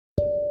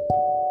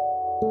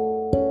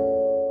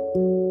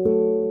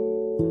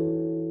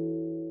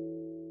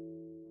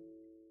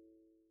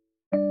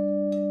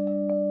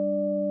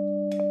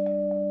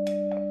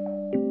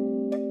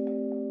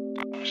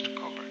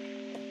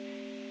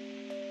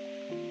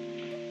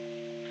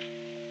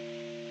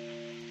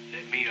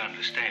me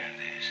understand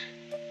this.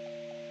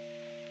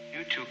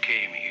 You two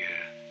came here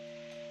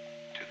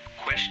to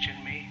question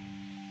me?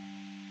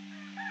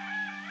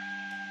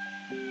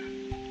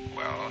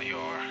 Well,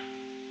 your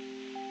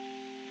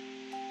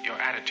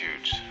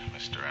attitudes,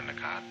 Mr.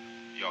 Endicott,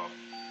 your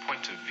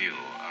points of view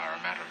are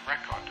a matter of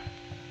record.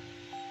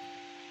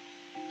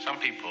 Some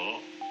people,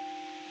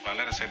 well,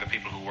 let us say the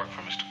people who work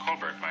for Mr.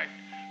 Colbert might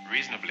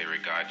reasonably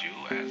regard you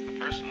as the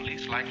person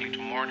least likely to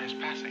mourn his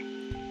passing.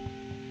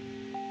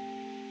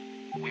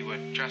 We were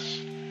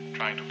just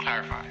trying to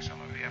clarify some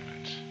of the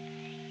evidence.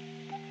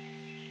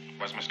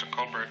 Was Mr.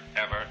 Colbert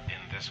ever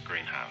in this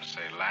greenhouse,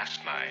 say,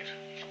 last night,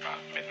 about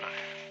midnight?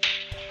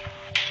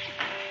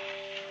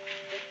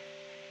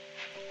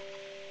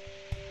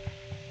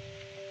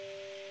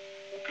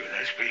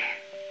 Gillespie?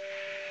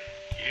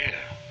 Yeah.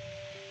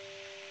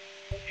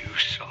 You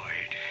saw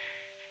it.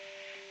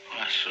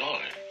 I saw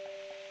it.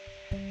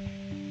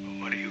 But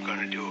what are you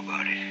gonna do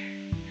about it?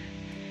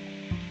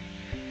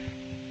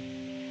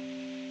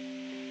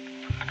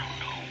 I don't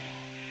know.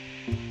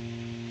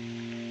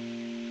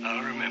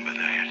 I'll remember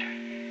that.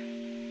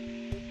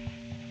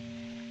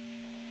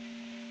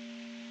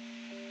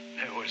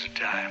 There was a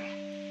time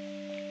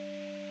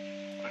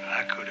when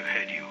I could have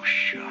had you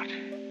shot.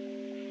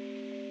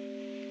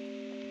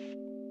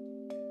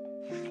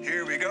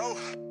 Here we go.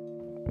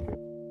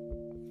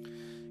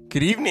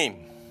 Good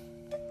evening.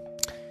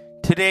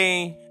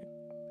 Today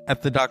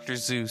at the Dr.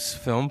 Zeus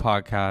Film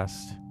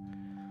Podcast,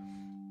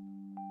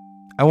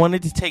 I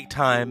wanted to take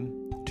time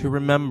to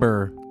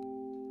remember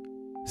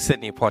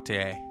Sidney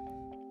Poitier.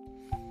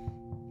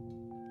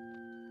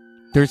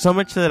 There's so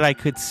much that I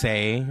could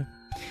say,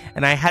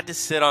 and I had to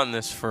sit on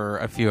this for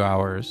a few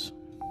hours.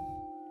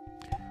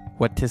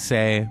 What to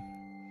say.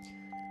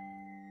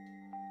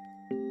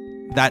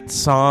 That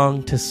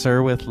song, To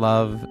Sir With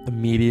Love,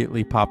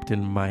 immediately popped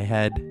into my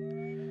head,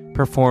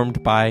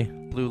 performed by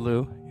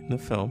Lulu in the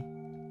film.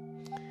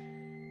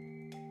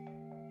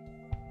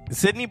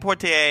 Sidney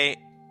Poitier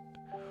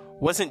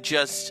wasn't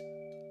just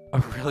a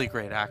really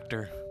great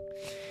actor.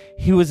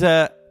 He was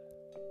a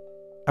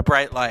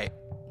bright light,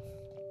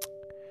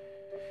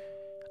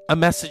 a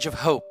message of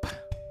hope,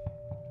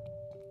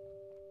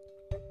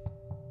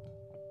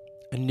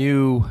 a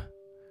new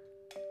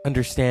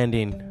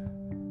understanding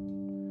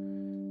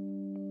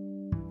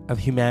of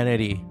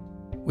humanity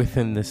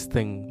within this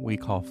thing we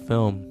call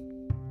film.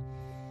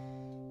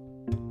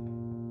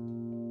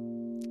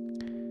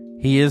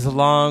 He is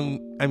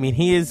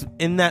he is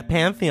in that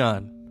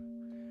pantheon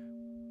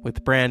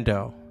with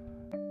Brando,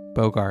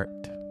 Bogart,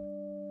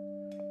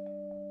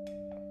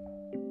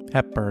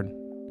 Hepburn,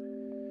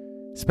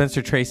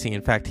 Spencer Tracy.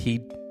 In fact, he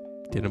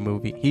did a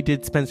movie. He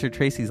did Spencer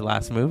Tracy's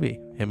last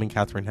movie. Him and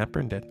Katharine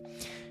Hepburn did.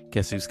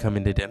 Guess Who's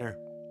Coming to Dinner?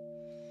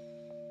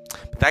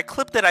 But that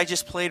clip that I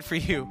just played for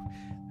you,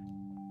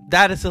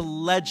 that is a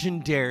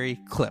legendary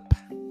clip.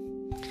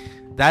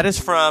 That is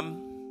from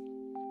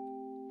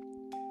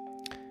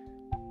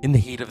In the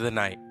Heat of the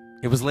Night.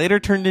 It was later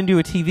turned into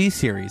a TV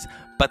series,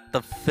 but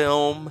the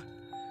film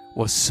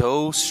was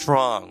so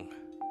strong,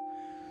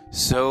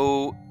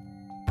 so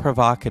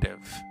provocative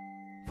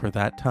for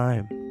that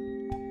time,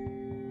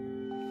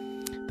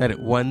 that it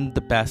won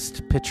the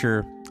Best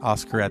Picture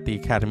Oscar at the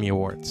Academy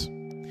Awards.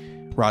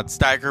 Rod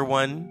Steiger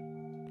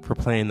won for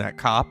playing that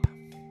cop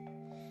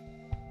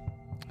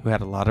who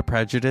had a lot of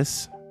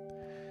prejudice,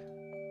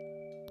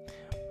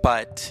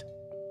 but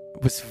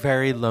was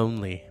very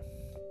lonely.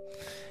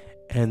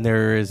 And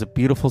there is a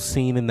beautiful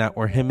scene in that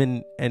where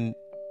him and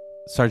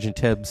Sergeant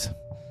Tibbs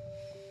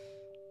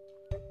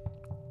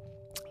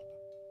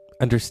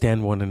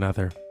understand one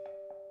another.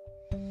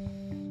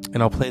 And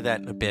I'll play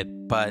that in a bit.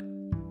 But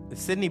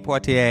Sidney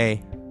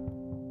Poitier,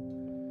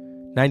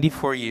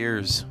 94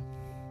 years,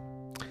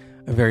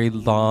 a very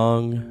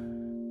long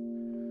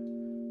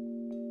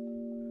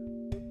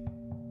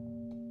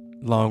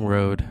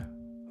road,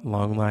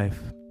 long life.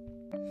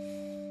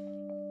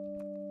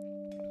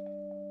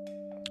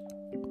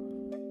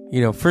 You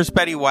know, first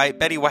Betty White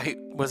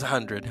was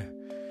 100.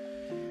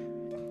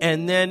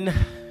 And then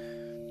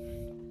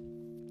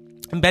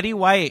Betty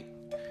White,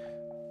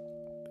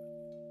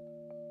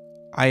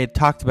 I had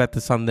talked about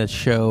this on this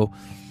show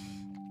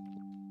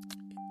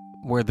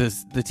where the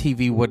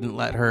TV wouldn't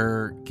let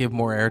her give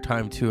more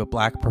airtime to a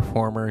black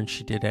performer, and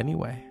she did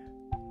anyway.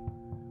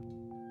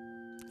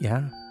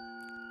 Yeah.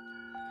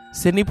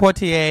 Sidney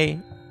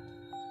Poitier,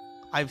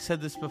 I've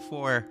said this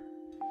before,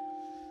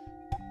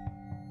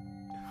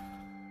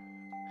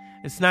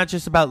 it's not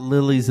just about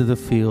Lilies of the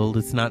Field.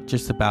 It's not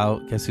just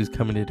about Guess Who's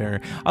Coming to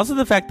Dinner. Also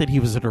the fact that he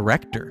was a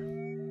director.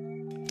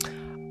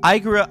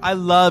 I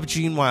love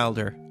Gene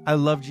Wilder. I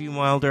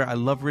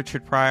love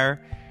Richard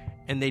Pryor.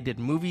 And they did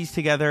movies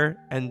together,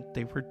 and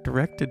they were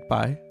directed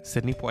by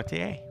Sidney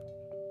Poitier.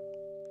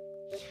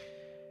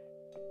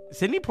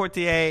 Sidney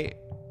Poitier,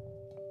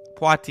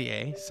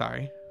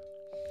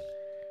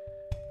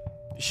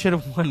 should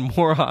have won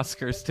more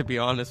Oscars, to be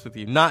honest with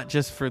you. Not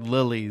just for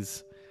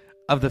Lilies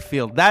of the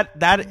Field.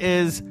 That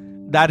is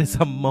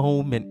a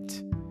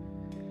moment.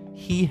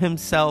 He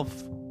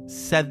himself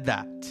said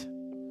that.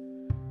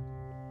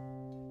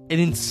 It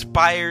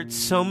inspired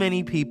so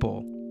many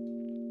people.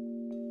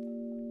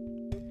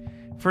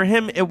 For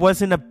him, it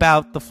wasn't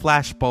about the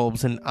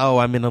flashbulbs and, oh,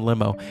 I'm in a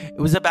limo. It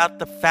was about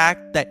the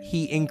fact that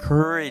he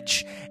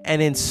encouraged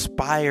and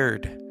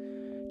inspired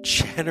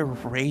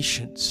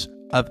generations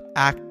of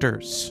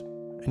actors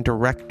and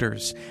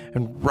directors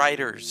and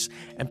writers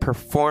and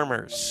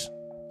performers,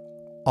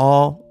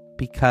 all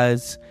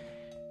because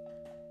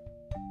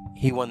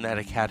he won that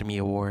Academy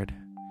Award.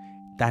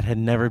 That had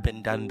never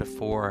been done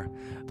before.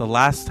 The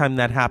last time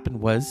that happened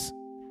was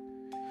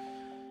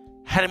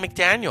Hattie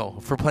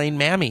McDaniel for playing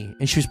Mammy,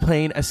 and she was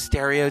playing a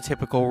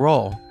stereotypical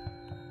role.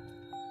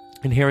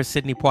 And here is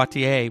Sidney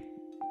Poitier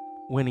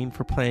winning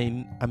for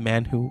playing a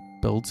man who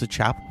builds a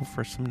chapel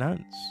for some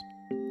nuns.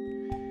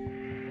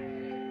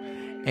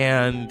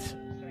 And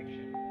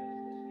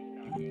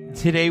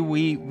today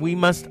we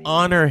must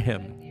honor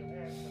him.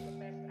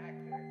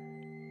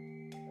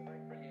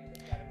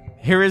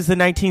 Here is the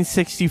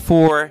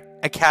 1964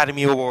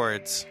 Academy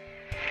Awards.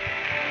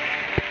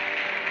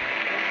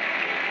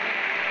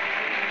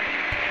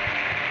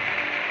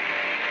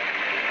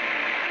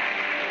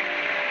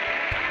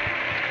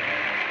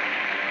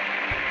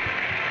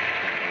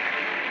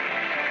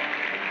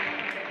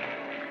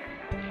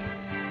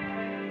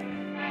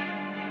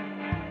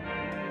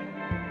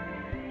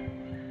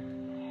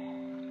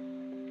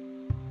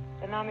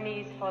 The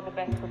nominees for the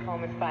best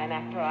performance by an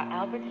actor are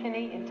Albert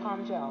Finney in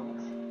Tom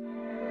Jones,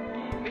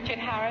 Richard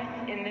Harris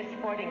in This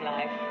Sporting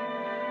Life,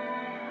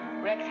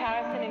 Rex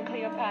Harrison in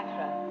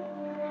Cleopatra,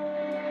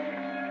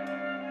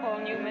 Paul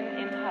Newman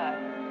in Her,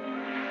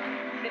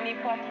 Sidney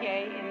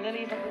Poitier in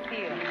Lilies of the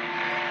Field.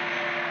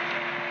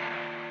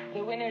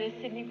 The winner is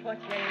Sidney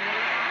Poitier in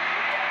Lilies.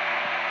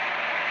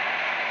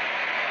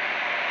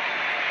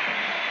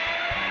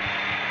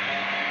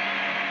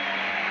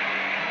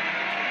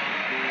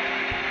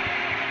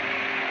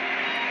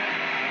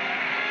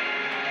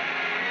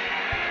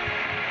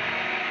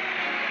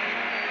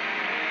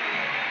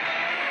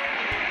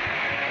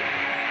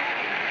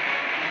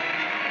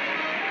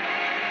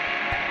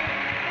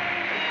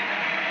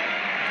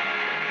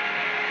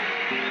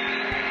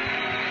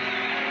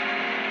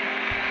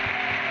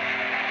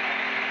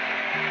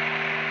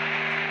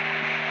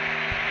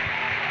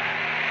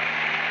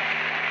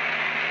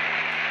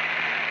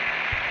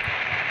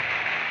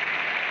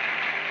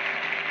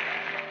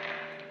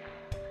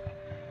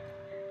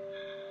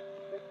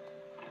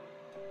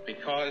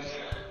 Because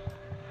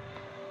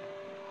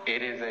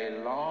it is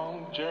a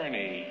long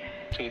journey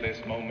to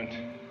this moment,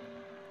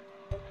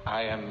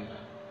 I am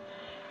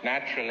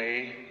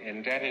naturally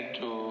indebted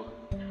to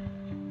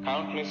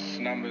countless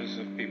numbers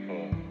of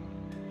people,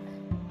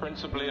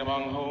 principally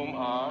among whom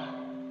are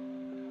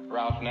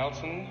Ralph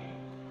Nelson,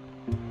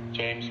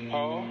 James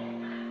Poe,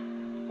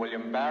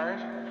 William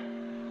Barrett,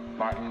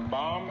 Martin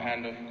Baum,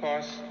 and of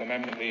course the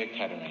members of the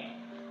Academy.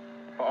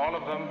 For all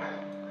of them,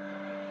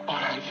 all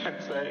I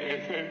can say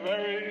is a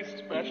very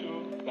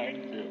special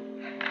thank you.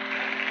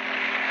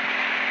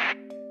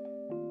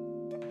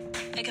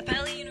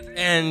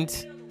 And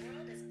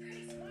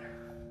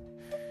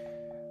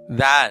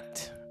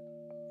that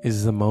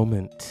is the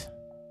moment.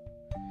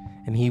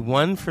 And he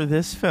won for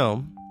this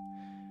film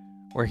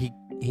where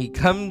he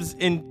comes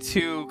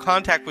into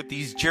contact with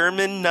these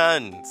German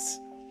nuns.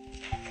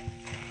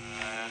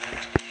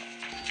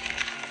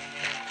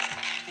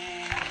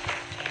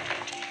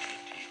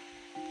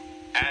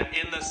 And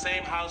in the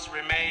same house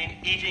remain,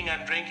 eating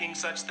and drinking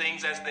such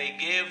things as they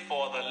give,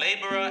 for the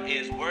laborer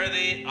is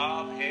worthy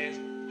of his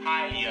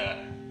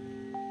hire.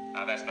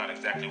 Now, that's not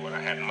exactly what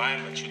I had in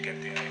mind, but you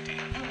get the idea.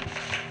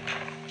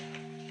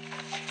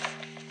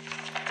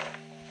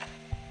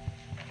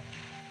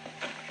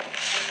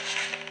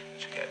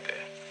 What you got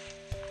there?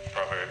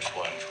 Proverbs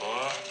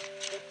 1:4.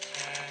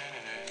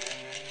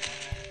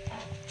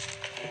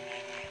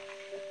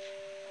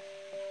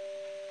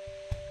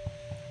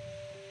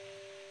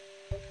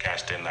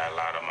 Cast in thy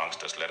lot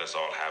amongst us, let us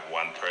all have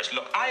one purse.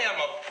 Look, I am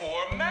a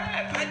poor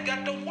man. I've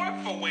got to work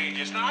for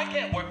wages. Now, I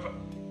can't work for...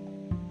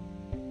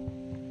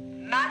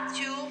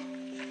 Matthew,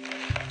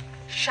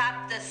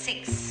 chapter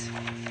 6.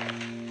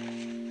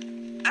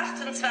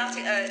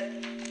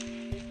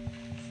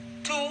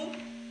 2,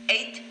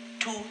 8,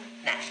 2, 9.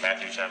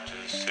 Matthew chapter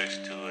 6,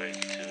 2, 8,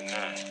 2,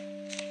 9.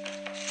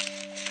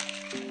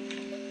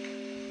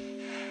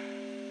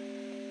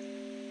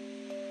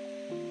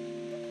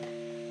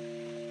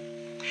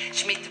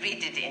 Schmidt,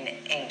 read it in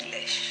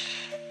English.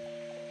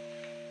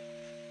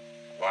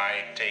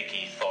 Why take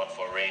ye thought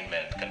for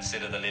raiment?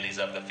 Consider the lilies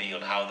of the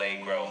field, how they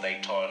grow. They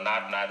toil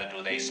not, neither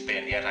do they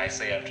spin. Yet I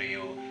say unto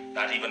you,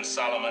 not even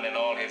Solomon in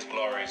all his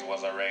glories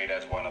was arrayed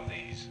as one of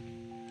these.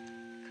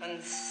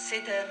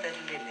 Consider the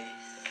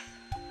lilies.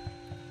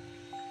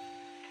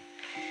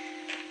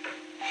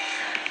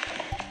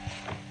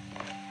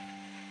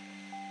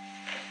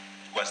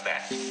 What's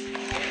that?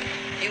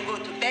 You go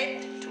to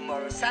bed.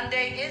 Tomorrow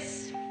Sunday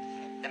is...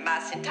 The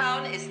Mass in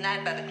town is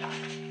 9 by the clock.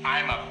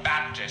 I'm a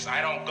Baptist.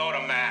 I don't go to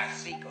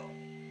Mass. We go.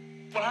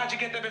 Well, how'd you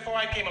get there before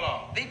I came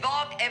along? We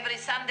walk every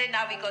Sunday,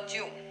 now we got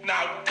you.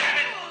 Now, damn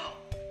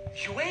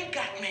it! You ain't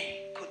got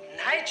me. Good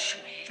night,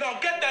 Schmidt. No,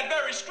 get that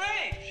very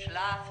straight.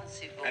 Schlafen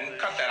Sie wohl. And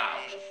cut that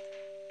out. Schmidt.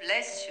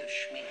 Bless you,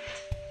 Schmidt.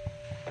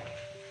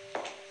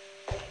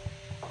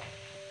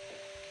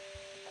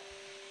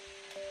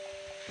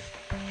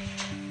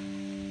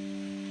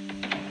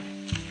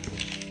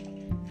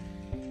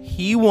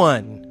 He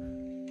won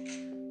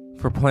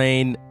for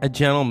playing a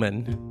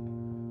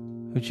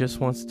gentleman who just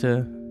wants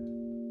to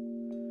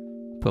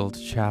build a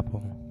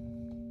chapel.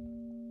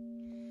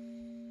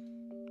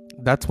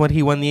 That's what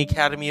he won the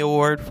Academy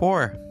Award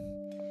for.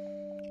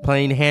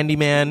 Playing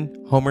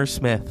handyman Homer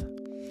Smith.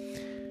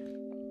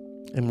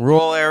 In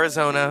rural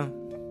Arizona,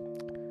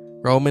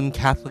 Roman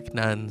Catholic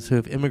nuns who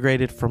have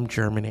immigrated from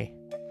Germany.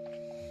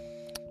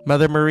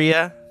 Mother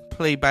Maria,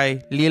 played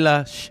by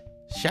Lila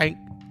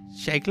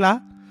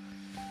Shankla.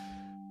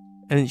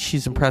 And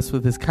she's impressed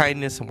with his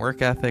kindness and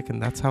work ethic,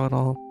 and that's how it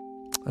all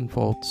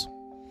unfolds.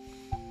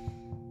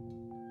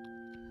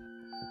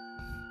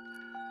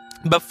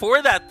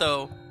 Before that,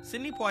 though,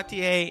 Sidney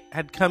Poitier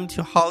had come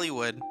to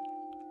Hollywood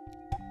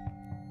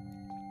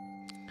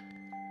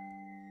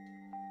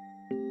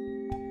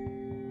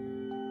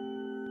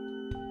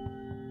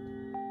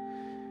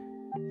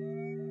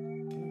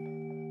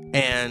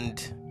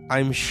and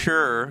I'm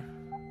sure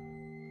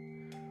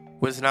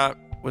was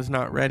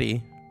not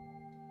ready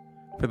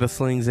for the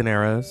slings and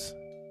arrows,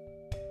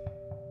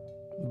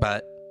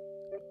 but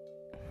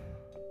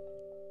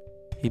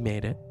he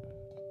made it.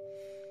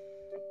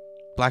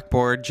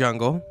 Blackboard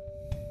Jungle,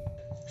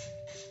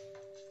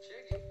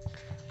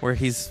 where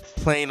he's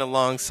playing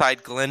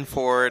alongside Glenn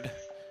Ford,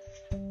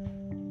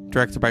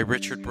 directed by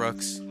Richard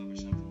Brooks.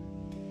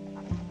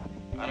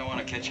 I don't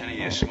want to catch any of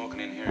you smoking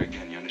in here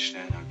again, you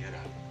understand? Now get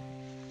up.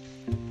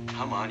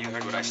 Come on, you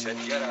heard what I said.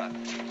 Get up.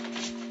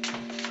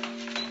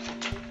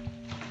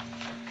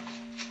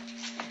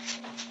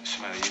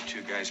 Smell, you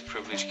two guys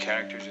privileged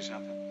characters or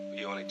something?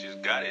 You only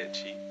just got here,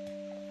 Chief.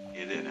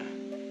 You did, huh?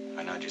 All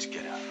right, now just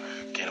get up.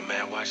 Can a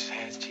man wash his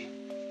hands, Chief?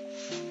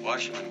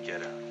 Wash them and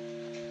get up.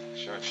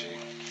 Sure, Chief.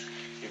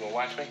 You gonna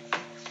watch me?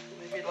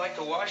 Maybe you'd like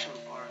to wash them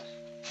for us.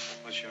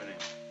 What's your name?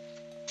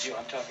 You,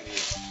 I'm talking to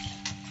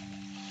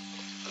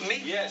you.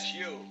 Me? Yes,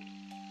 you.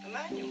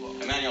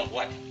 Emmanuel. Emmanuel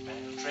what?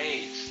 Man,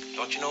 trades.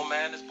 Don't you know,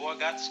 man, this boy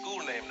got the school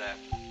named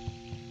after him.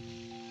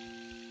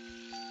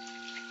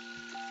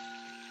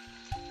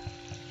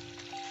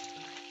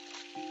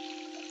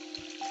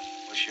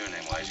 What's your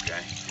name, wise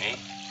guy? Me?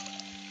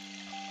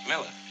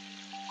 Miller.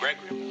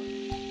 Gregory Miller.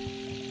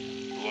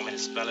 You want me to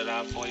spell it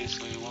out for you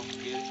so you won't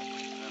forget it? No,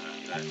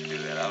 you don't have to do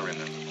that. I'll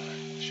remember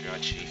mine. Sure,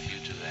 Chief, you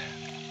do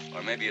that.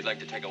 Or maybe you'd like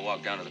to take a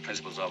walk down to the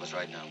principal's office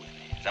right now with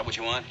me. Is that what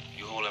you want?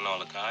 You holding all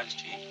the cards,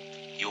 Chief.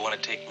 You want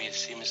to take me to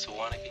see Mr.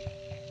 Warneke?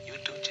 You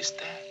do just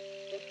that.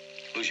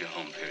 Who's your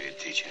home period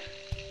teacher?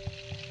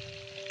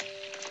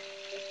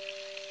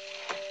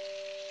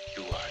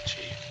 You are,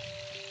 Chief.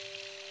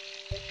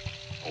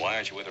 Well, why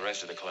aren't you with the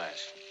rest of the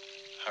class?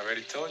 I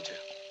already told you.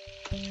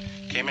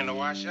 Came in to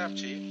wash up,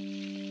 Chief.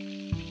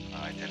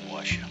 All right, then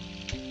wash up.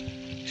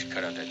 Just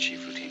cut out that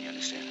chief routine, you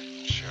understand?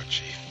 Sure,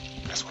 Chief.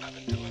 That's what I've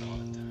been doing all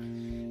the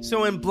time.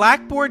 So in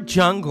Blackboard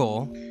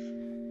Jungle,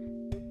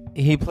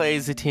 he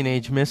plays a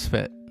teenage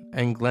misfit,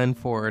 and Glenn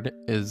Ford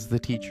is the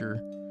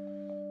teacher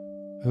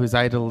who is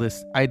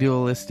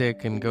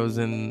idealistic and goes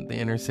in the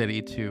inner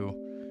city to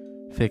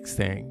fix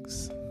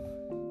things.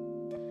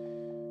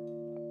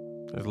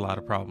 There's a lot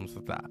of problems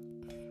with that.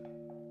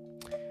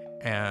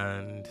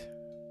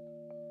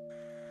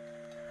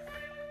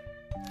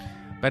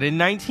 But in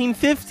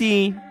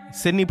 1950,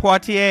 Sidney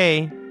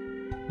Poitier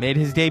made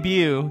his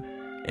debut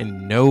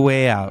in No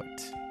Way Out.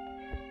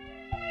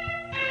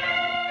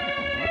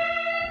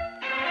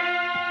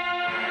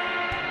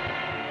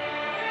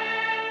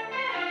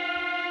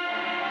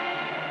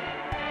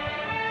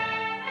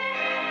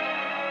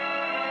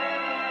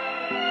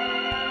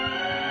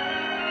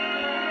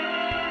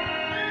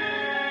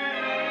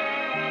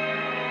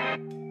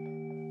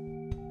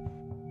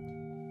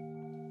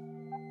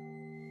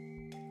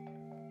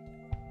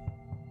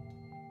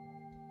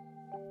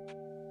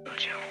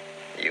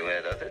 You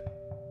had other...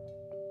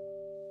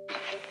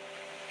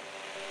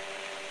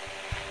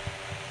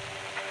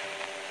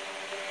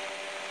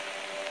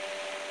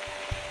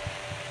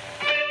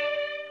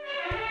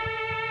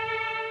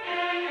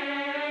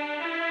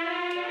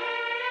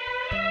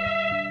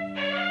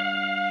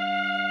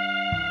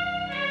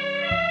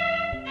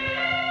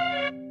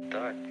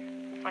 Doc,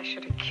 I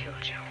should have killed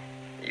you.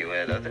 you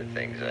had other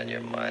things on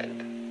your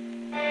mind.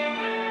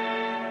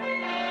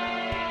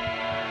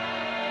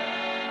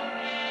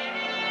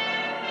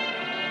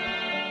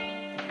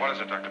 What is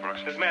it, Dr.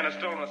 Brooks? This man has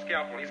stolen a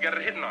scalpel. He's got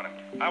it hidden on him.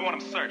 I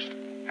want him searched.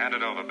 Hand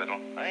it over, Biddle.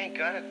 I ain't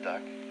got it,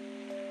 Doc.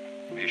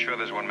 Are you sure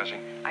there's one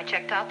missing? I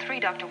checked out 3,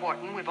 Dr.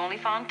 Wharton. We've only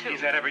found 2.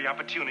 He's had every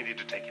opportunity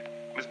to take it.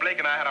 Miss Blake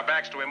and I had our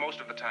backs to him most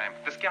of the time.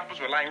 The scalpels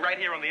were lying right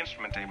here on the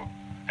instrument table.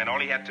 And all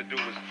he had to do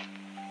was...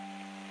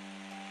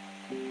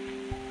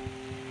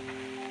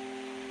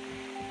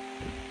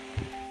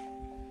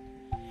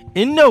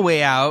 In No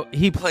Way Out,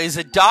 he plays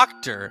a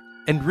doctor,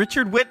 and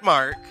Richard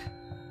Whitmark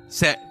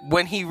So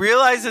when he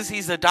realizes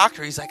he's a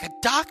doctor, he's like, a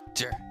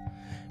doctor?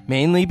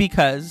 Mainly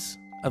because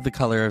of the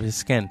color of his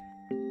skin.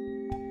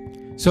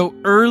 So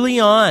early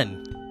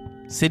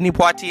on, Sidney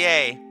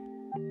Poitier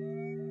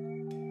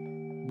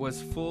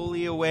was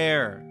fully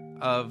aware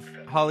of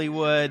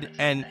Hollywood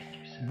and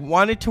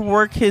wanted to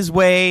work his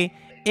way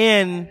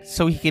in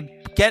so he could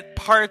get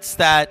parts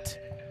that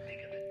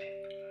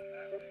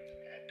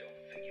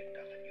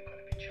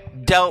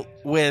dealt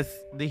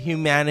with the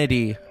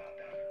humanity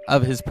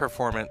of his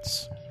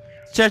performance,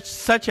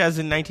 such as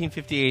in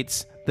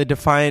 1958's The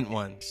Defiant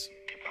Ones.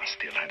 I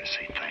still had to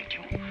say thank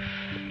you.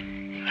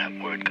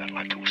 That word got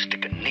like it was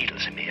sticking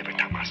needles in me every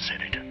time I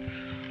said it.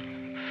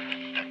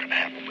 That can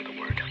happen with a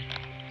word.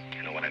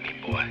 You know what I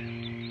mean, boy?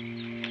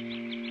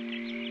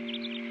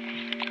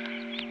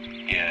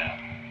 Yeah.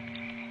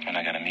 And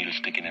I got a needle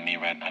sticking in me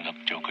right now. Look,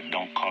 Joker,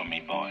 don't call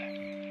me boy.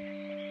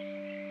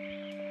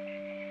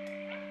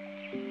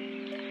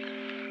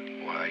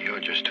 Why, you're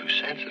just too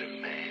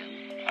sensitive, man.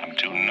 I'm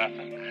too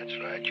nothing. That's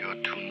right, you're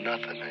too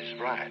nothing is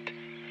right.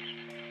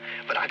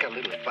 But I got a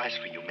little advice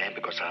for you, man,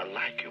 because I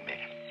like you,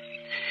 man.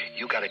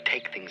 You gotta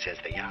take things as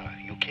they are.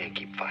 You can't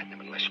keep fighting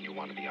them unless you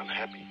want to be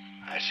unhappy.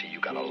 I see you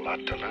got a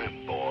lot to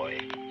learn, boy.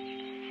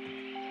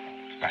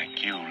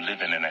 Like you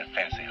living in that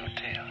fancy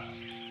hotel.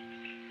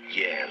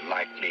 Yeah,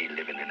 like me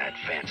living in that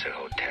fancy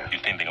hotel. You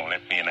think they're gonna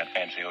let me in that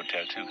fancy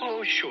hotel, too?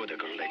 Oh, sure they're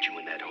gonna let you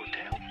in that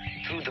hotel.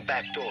 Through the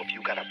back door if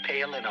you got a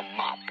pail and a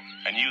mop.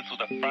 And you through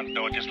the front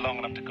door just long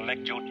enough to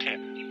collect your tip.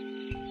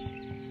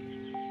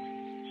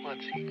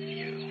 What's eating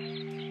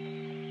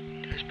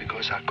you? Just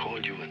because I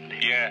called you a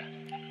name? Yeah.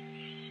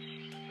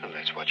 Well,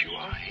 that's what you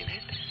are, ain't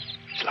it?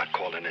 It's like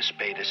calling a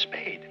spade a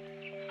spade.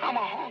 I'm a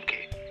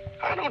honky.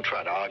 I don't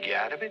try to argue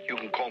out of it. You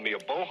can call me a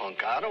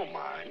bohunk. I don't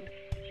mind.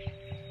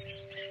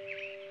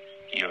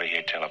 You ever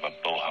hear tell of a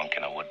bohunk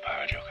in a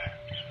woodpile, Joker?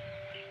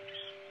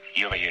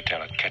 You ever hear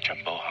tell of catch a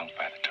bohunk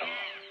by the toe?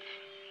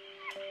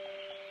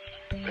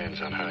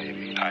 Depends on how you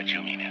mean it. How'd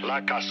you mean it?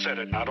 Like I said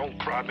it, now don't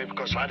crowd me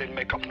because I didn't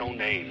make up no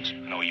names.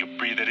 No, you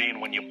breathe it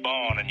in when you're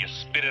born and you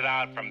spit it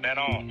out from then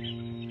on.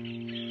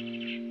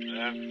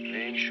 That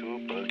name sure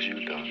bugs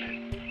you, don't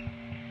it?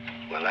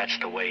 Well, that's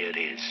the way it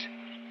is.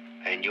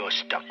 And you're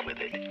stuck with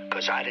it,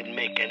 because I didn't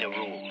make any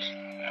rules.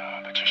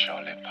 No, but you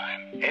sure live by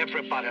him.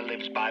 Everybody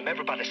lives by him.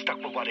 Everybody's stuck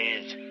with what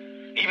is.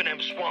 Even them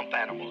swamp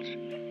animals.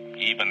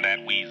 Even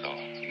that weasel.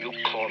 You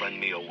calling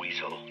me a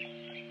weasel?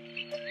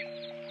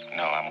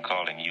 No, I'm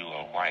calling you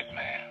a white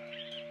man.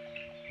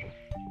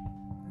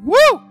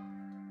 Woo!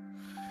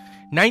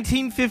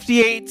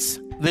 1958's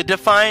The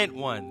Defiant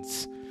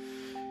Ones.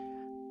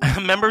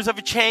 Members of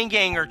a chain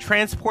gang are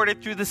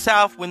transported through the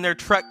South when their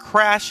truck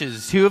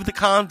crashes. Two of the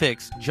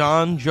convicts,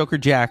 John Joker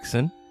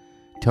Jackson,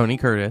 Tony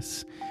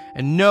Curtis,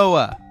 and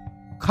Noah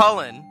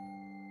Cullen,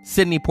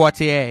 Sidney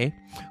Poitier,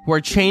 who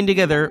are chained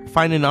together,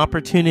 find an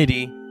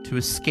opportunity to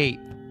escape.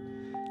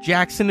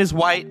 Jackson is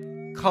white,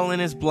 Cullen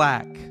is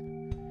black.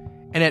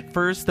 And at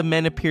first, the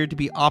men appeared to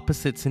be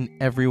opposites in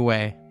every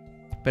way.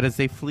 But as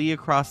they flee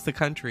across the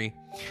country,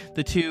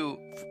 the two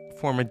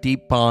form a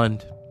deep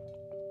bond.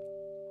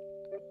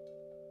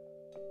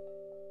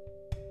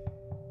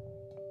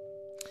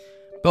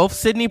 Both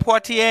Sidney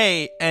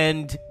Poitier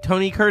and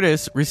Tony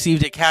Curtis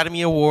received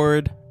Academy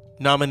Award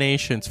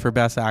nominations for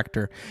Best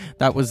Actor.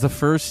 That was the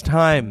first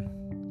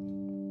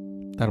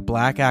time that a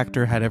black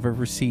actor had ever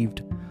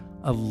received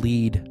a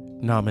lead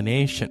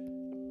nomination.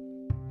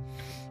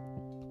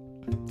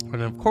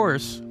 And of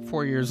course,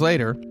 4 years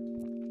later,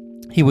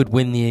 he would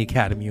win the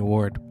Academy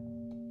Award.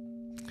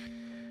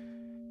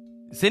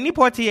 Sidney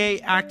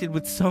Poitier acted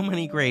with so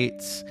many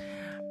greats,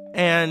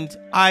 and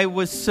I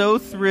was so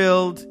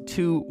thrilled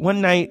to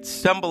one night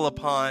stumble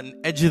upon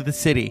Edge of the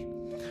City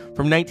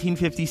from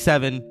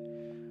 1957,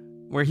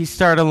 where he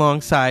starred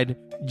alongside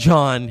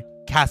John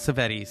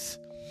Cassavetes.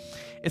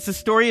 It's the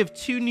story of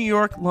two New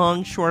York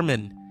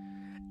longshoremen,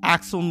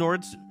 Axel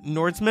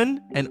Nordsman,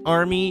 an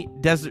Army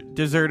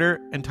deserter,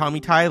 and Tommy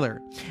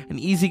Tyler, an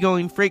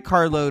easygoing freight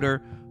car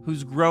loader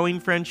whose growing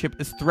friendship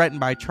is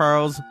threatened by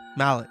Charles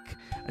Malik,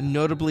 a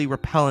notably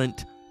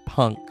repellent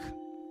punk.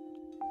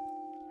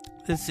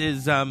 This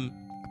is a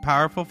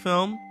powerful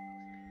film,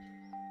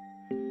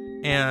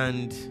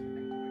 and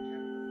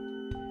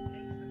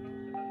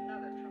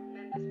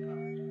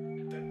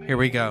here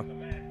we go.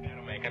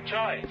 Gotta make a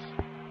choice.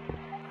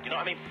 You know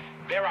what I mean?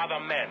 There are the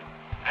men,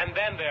 and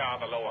then there are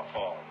the lower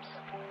forms.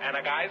 And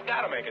a guy's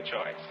gotta make a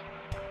choice.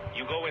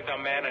 You go with the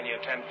men and you're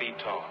 10 feet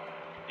tall.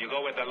 You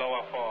go with the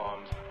lower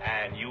forms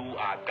and you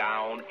are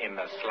down in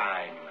the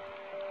slime.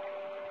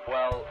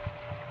 Well,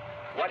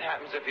 what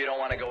happens if you don't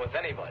want to go with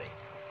anybody?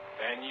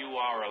 Then you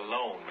are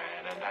alone,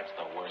 man, and that's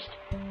the worst.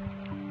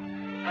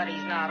 But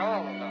he's not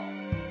all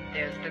alone.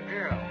 There's the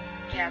girl,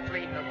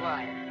 Kathleen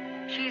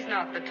McGuire. She's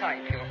not the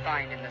type you'll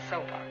find in the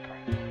soap opera.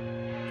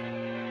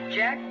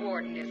 Jack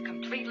Warden is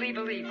completely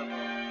believable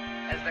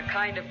as the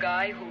kind of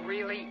guy who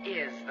really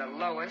is the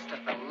lowest of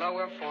the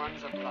lower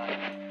forms of life.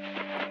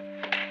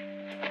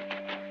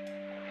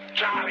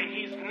 Charlie,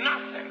 he's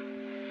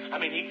nothing. I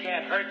mean, he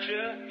can't hurt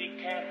you. He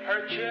can't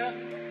hurt you.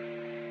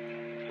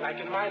 Like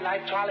in my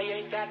life, Charlie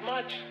ain't that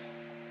much.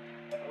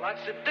 Well,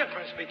 that's the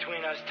difference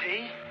between us,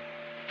 T.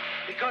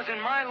 Because in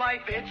my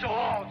life, it's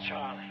all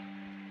Charlie.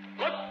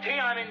 Look, T,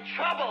 I'm in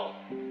trouble.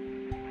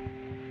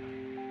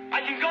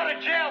 I can go to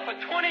jail for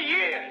 20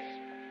 years.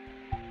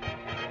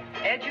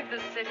 Edge of the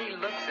City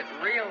looks at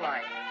real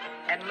life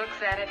and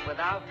looks at it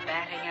without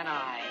batting an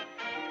eye.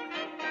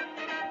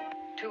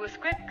 To a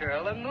script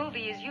girl, a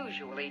movie is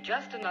usually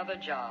just another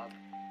job,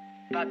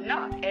 but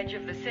not Edge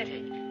of the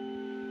City.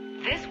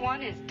 This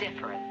one is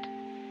different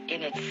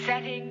in its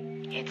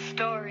setting, its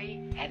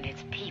story, and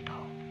its people.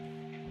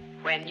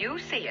 When you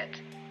see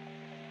it,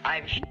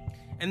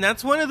 And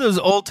that's one of those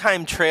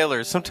old-time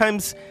trailers.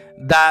 Sometimes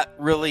that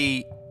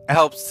really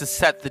helps to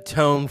set the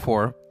tone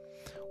for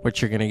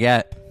what you're going to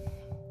get.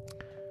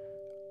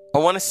 I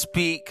want to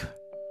speak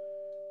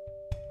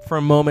for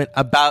a moment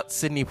about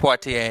Sidney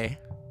Poitier.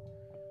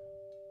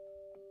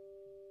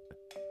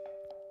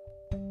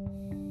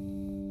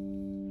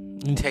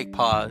 And take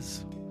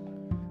pause.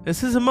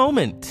 This is a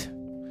moment.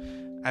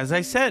 As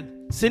I said,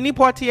 Sidney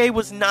Poitier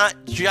was not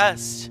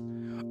just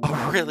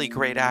a really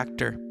great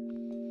actor.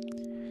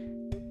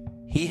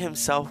 He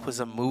himself was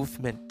a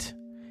movement.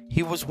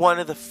 He was one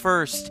of the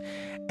first.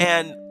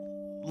 And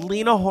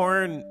Lena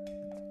Horne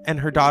and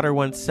her daughter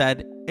once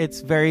said,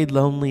 it's very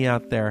lonely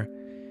out there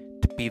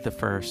to be the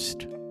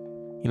first.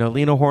 You know,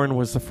 Lena Horne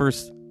was the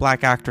first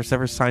black actress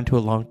ever signed to a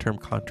long-term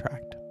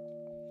contract.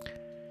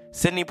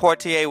 Sidney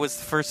Poitier was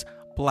the first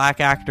black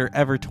actor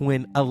ever to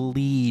win a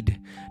lead,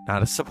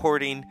 not a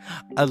supporting,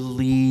 a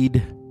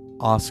lead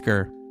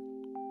Oscar.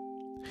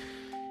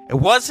 It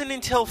wasn't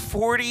until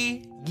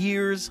 40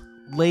 years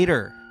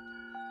later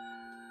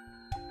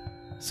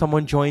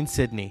someone joined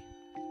Sidney,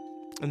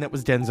 and that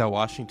was Denzel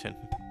Washington.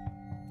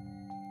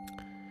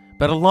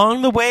 But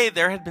along the way,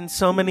 there had been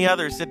so many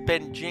others. There had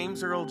been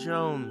James Earl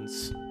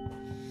Jones.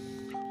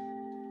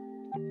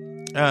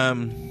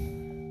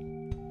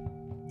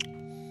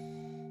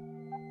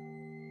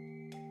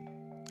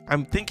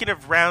 I'm thinking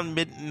of Round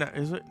Midnight.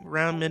 Is it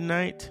Round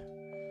Midnight?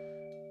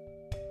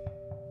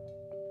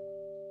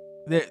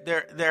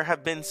 There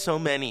have been so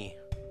many.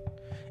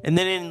 And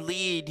then in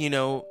lead, you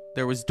know,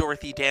 there was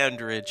Dorothy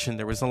Dandridge and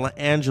there was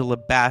Angela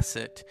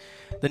Bassett.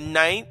 The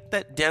night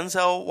that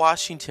Denzel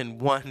Washington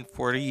won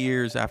 40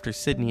 years after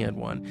Sidney had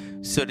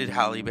won, so did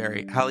Halle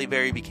Berry. Halle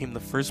Berry became the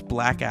first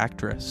black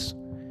actress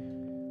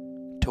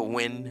to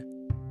win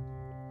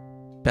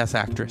Best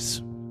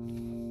Actress.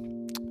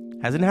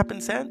 Hasn't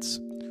happened since.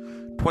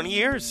 20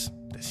 years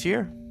this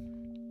year.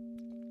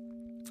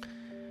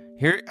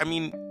 Here, I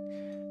mean,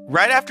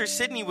 right after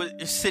Sidney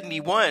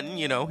won,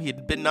 you know, he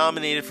had been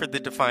nominated for The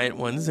Defiant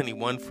Ones, and he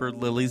won for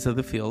Lilies of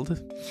the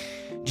Field.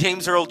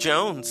 James Earl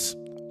Jones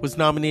was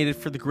nominated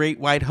for The Great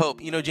White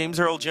Hope. You know, James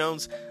Earl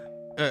Jones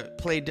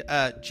played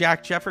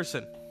Jack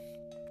Jefferson,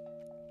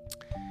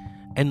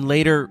 and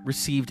later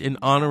received an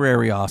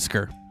honorary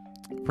Oscar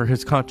for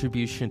his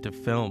contribution to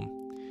film.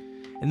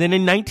 And then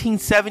in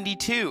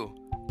 1972,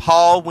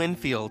 Paul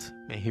Winfield,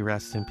 may he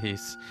rest in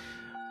peace,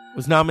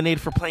 was nominated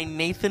for playing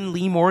Nathan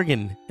Lee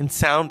Morgan in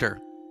Sounder,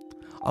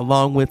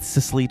 along with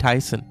Cicely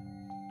Tyson.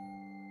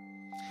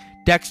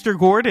 Dexter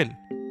Gordon,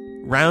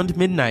 Round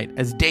Midnight,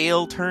 as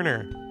Dale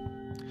Turner,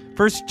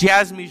 first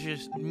jazz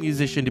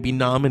musician to be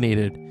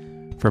nominated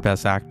for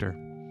Best Actor.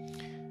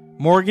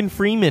 Morgan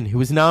Freeman, who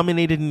was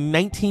nominated in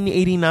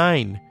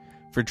 1989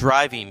 for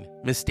Driving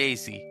Miss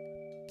Daisy,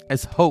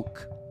 as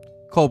Hoke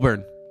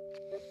Colburn.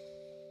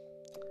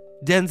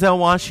 Denzel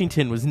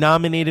Washington was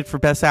nominated for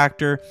Best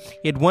Actor.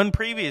 He had won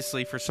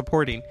previously for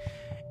supporting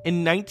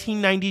in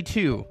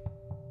 1992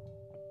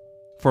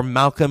 for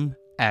Malcolm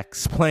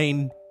X,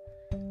 playing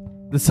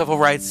the civil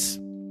rights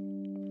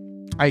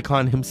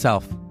icon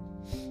himself.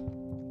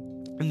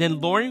 And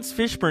then Lawrence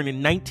Fishburne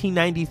in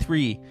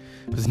 1993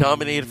 was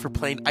nominated for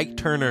playing Ike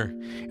Turner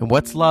in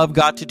What's Love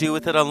Got to Do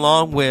with It,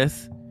 along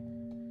with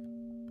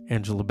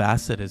Angela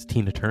Bassett as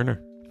Tina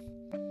Turner.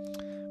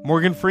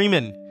 Morgan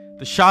Freeman,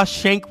 The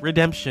Shawshank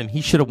Redemption,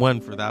 he should have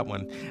won for that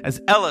one, as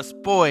Ellis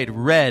Boyd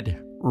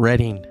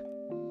Redding.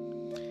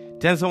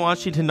 Denzel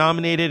Washington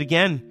nominated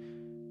again,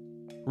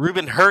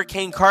 Reuben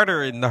Hurricane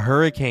Carter in The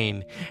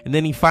Hurricane, and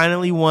then he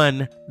finally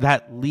won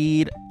that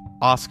lead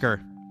Oscar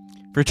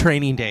for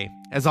Training Day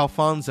as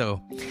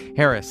Alfonso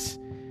Harris.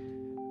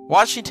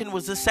 Washington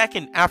was the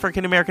second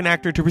African-American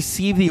actor to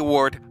receive the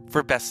award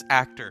for Best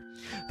Actor.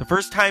 The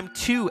first time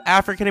two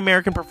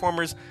African-American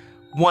performers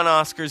won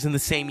Oscars in the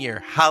same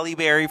year. Halle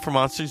Berry for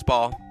Monsters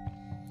Ball.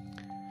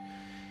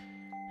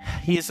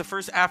 He is the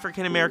first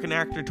African-American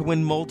actor to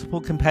win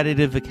multiple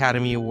competitive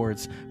Academy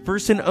Awards.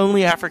 First and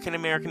only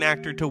African-American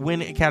actor to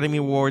win Academy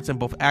Awards in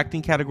both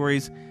acting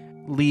categories,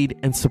 lead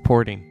and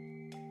supporting.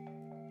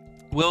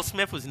 Will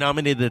Smith was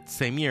nominated the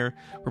same year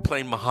for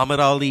playing Muhammad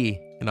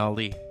Ali in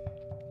Ali.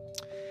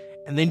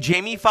 And then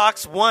Jamie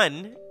Foxx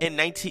won in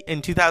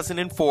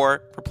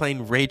 2004 for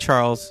playing Ray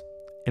Charles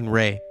in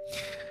Ray.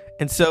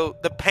 And so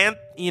the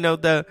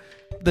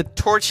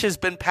torch has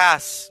been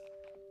passed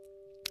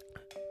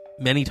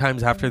many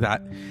times after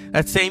that.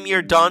 That same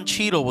year, Don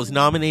Cheadle was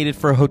nominated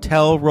for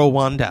Hotel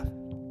Rwanda.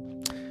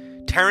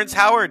 Terrence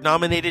Howard,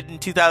 nominated in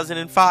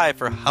 2005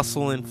 for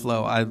Hustle and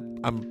Flow.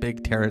 I'm a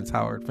big Terrence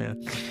Howard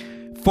fan.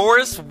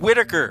 Forrest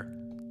Whitaker.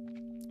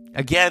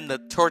 Again, the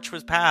torch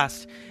was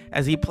passed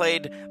as he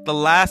played the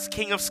last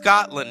King of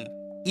Scotland,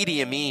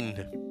 Idi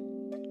Amin.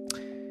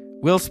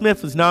 Will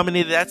Smith was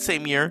nominated that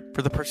same year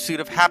for The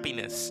Pursuit of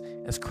Happiness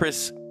as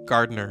Chris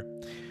Gardner.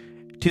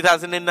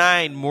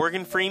 2009,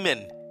 Morgan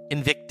Freeman,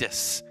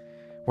 Invictus,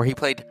 where he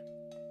played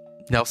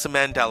Nelson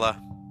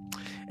Mandela.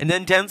 And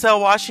then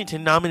Denzel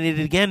Washington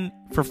nominated again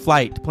for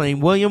Flight, playing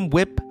William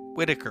Whip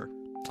Whitaker.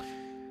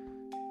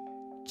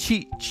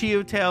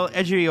 Chiwetel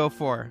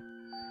Ejiofor,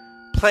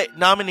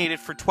 nominated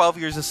for 12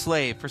 Years a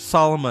Slave for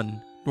Solomon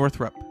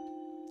Northup.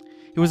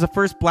 He was the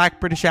first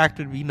black British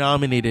actor to be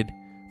nominated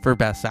for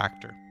Best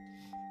Actor.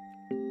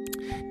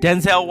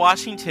 Denzel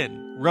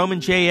Washington,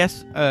 Roman J.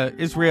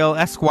 Israel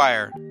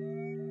Esquire.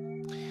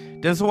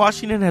 Denzel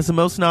Washington has the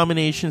most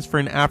nominations for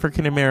an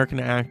African-American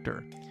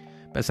actor.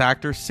 Best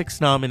Actor, 6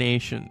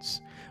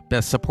 nominations.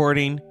 Best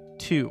Supporting,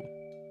 2.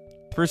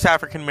 First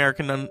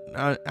African-American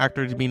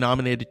actor to be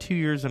nominated 2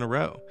 years in a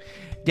row.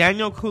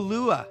 Daniel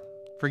Kaluuya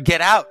for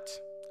Get Out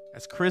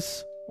as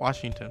Chris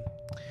Washington.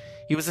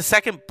 He was the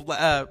second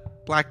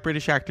black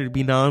British actor to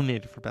be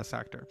nominated for Best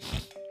Actor.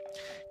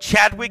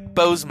 Chadwick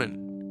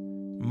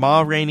Boseman,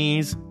 Ma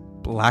Rainey's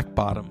Black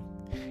Bottom,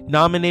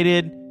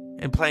 nominated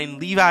and playing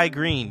Levi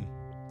Green.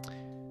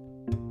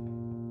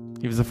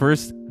 He was the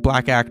first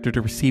black actor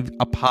to receive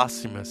a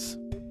posthumous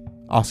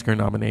Oscar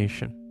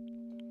nomination.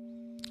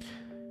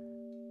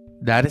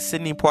 That is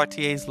Sidney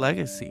Poitier's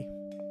legacy.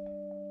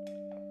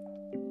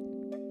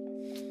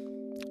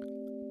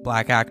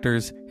 Black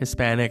actors,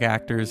 Hispanic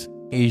actors,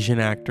 Asian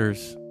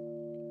actors,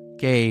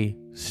 gay,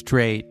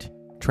 straight,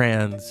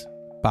 trans,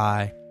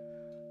 bi.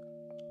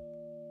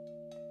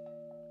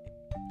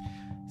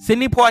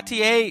 Sidney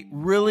Poitier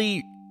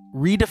really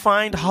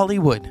redefined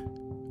Hollywood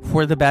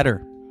for the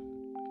better.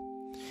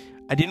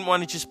 I didn't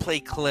want to just play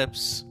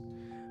clips,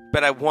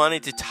 but I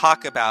wanted to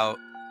talk about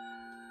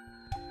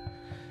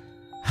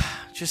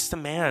just the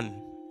man.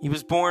 He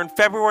was born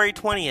February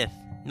 20th,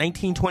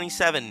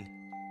 1927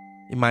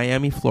 in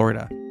Miami,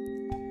 Florida.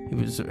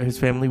 His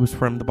family was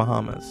from the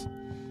Bahamas.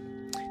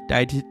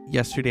 Died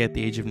yesterday at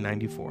the age of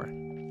 94.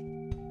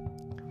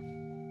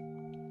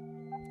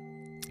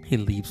 He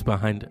leaves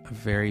behind a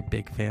very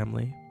big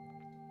family.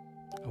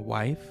 A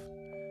wife,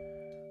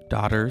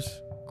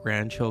 daughters,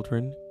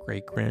 grandchildren,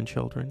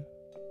 great-grandchildren.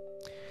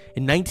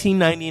 In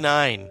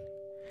 1999,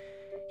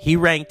 he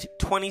ranked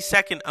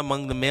 22nd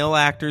among the male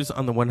actors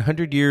on the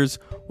 100 Years,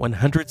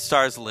 100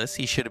 Stars list.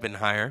 He should have been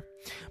higher.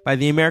 By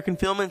the American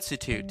Film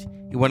Institute,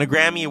 he won a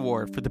Grammy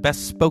Award for the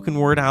Best Spoken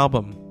Word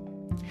Album.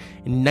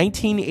 In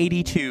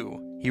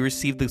 1982, he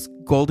received the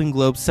Golden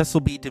Globe Cecil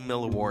B.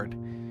 DeMille Award.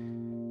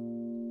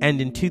 And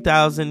in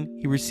 2000,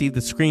 he received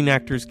the Screen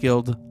Actors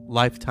Guild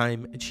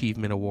Lifetime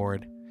Achievement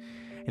Award.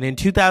 And in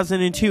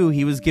 2002,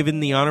 he was given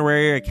the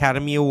Honorary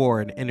Academy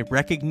Award in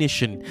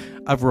recognition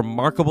of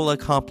remarkable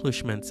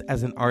accomplishments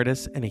as an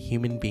artist and a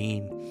human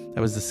being.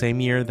 That was the same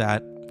year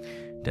that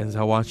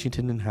Denzel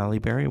Washington and Halle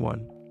Berry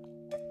won.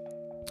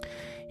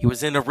 He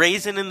was in A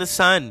Raisin in the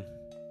Sun,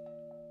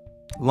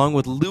 along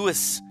with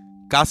Louis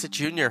Gossett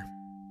Jr.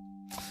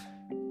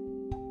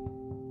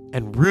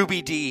 and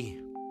Ruby Dee.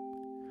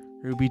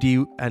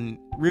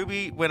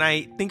 When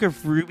I think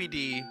of Ruby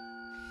Dee,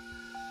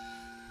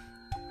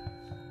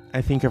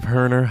 I think of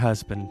her and her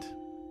husband.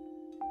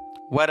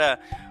 What a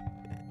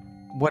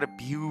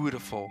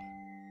beautiful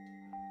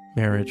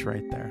marriage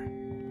right there.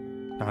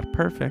 Not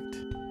perfect,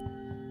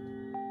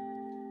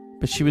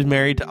 but she was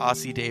married to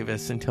Ossie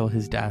Davis until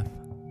his death.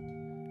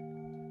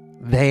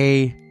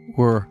 They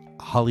were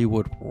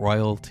Hollywood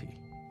royalty.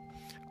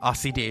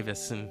 Ossie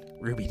Davis and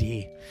Ruby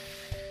Dee.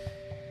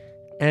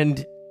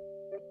 And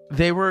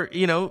they were,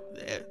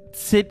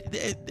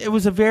 it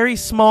was a very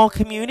small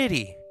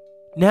community.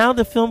 Now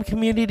the film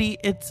community,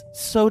 it's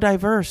so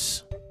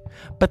diverse.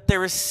 But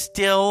there is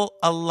still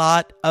a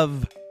lot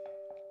of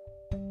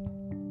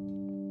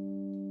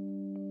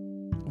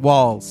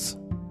walls.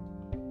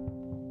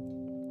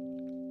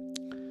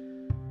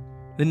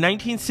 The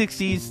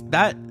 1960s,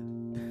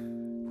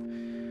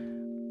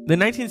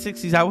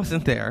 I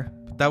wasn't there.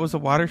 But that was a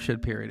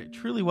watershed period. It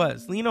truly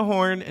was. Lena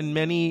Horne and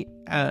many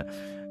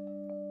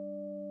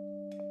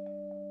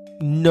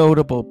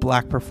notable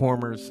black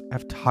performers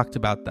have talked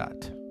about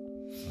that.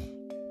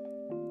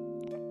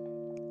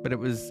 But it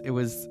was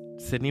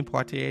Sidney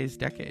Poitier's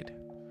decade.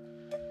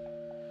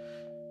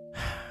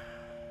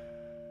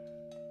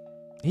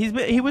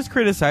 He was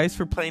criticized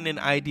for playing an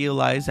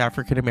idealized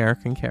African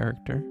American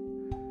character.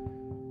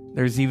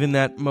 There's even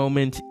that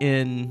moment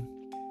in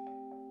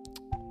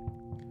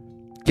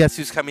Guess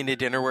Who's Coming to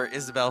Dinner where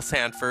Isabel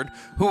Sanford,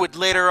 who would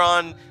later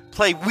on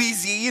play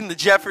Wheezy in The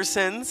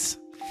Jeffersons,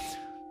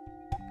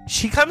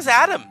 she comes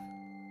at him.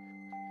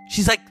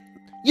 She's like,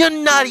 "You're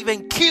not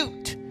even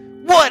cute.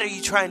 What are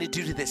you trying to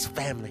do to this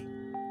family?"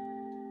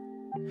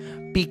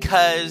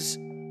 Because,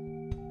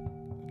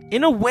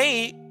 in a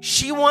way,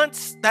 She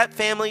wants that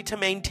family to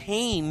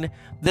maintain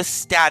the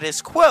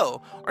status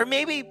quo. Or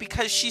maybe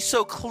because she's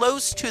so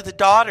close to the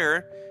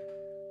daughter,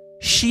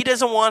 she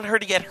doesn't want her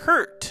to get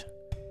hurt.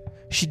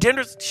 She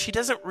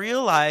doesn't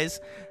realize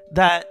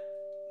that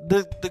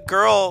the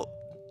girl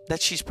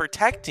that she's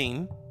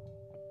protecting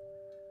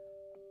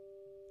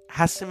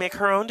has to make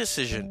her own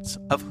decisions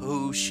of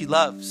who she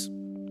loves.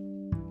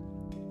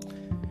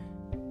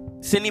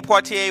 Sidney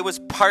Poitier was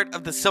part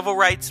of the civil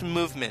rights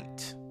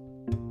movement.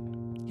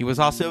 He was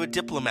also a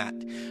diplomat.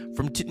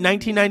 From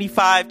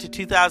 1995 to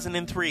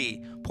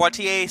 2003,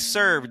 Poitier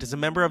served as a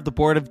member of the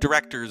board of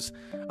directors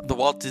of the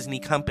Walt Disney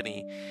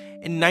Company.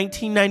 In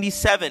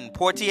 1997,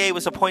 Poitier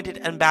was appointed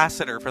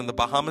ambassador from the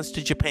Bahamas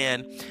to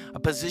Japan, a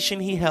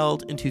position he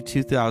held until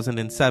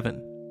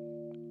 2007.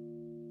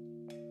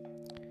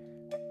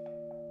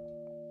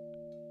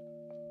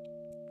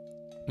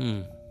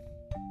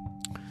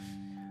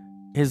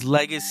 His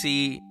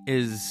legacy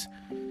is...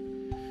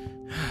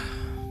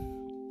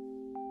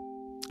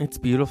 It's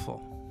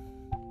beautiful.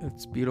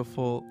 It's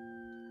beautiful.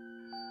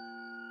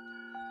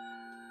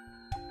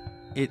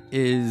 It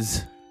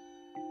is...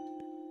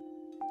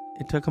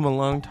 It took him a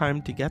long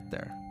time to get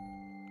there.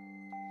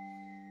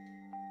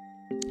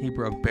 He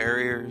broke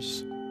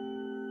barriers.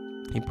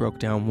 He broke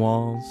down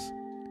walls.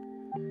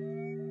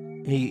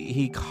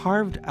 He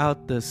carved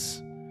out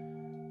this...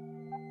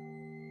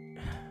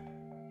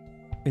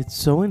 It's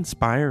so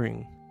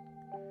inspiring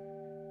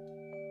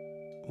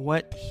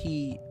what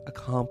he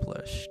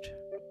accomplished.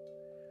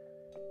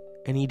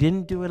 And he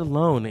didn't do it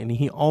alone. And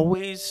he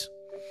always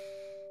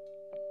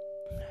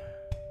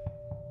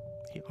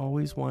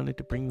wanted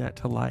to bring that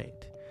to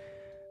light.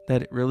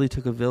 That it really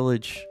took a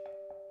village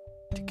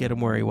to get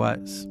him where he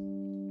was.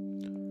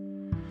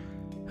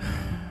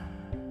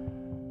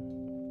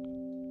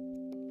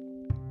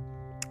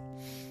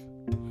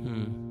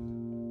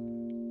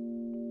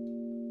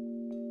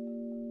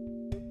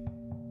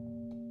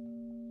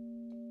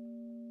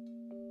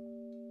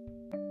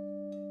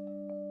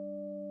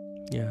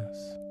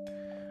 Yes.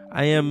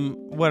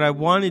 What I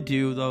want to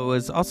do, though,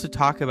 is also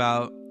talk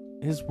about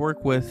his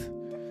work with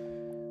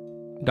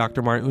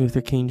Dr. Martin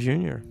Luther King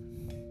Jr.,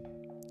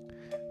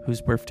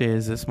 whose birthday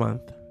is this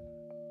month.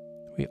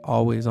 We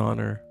always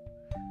honor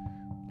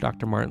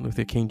Dr. Martin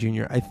Luther King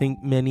Jr. I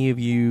think many of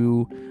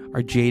you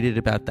are jaded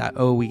about that.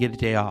 Oh, we get a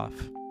day off.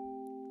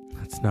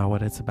 That's not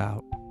what it's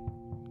about.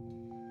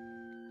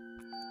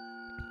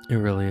 It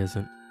really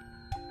isn't.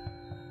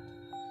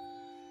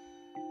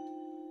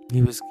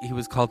 He was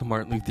called the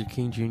Martin Luther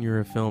King Jr.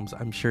 of films.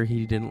 I'm sure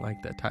he didn't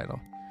like that title.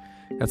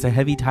 That's a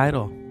heavy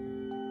title.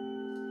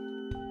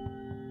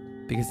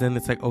 Because then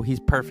it's like, oh,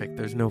 he's perfect.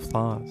 There's no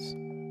flaws.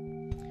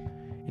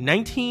 In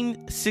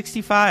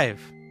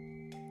 1965,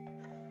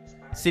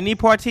 Sidney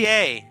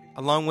Poitier,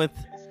 along with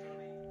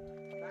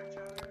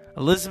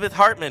Elizabeth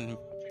Hartman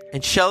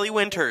and Shelley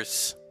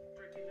Winters,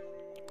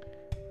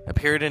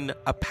 appeared in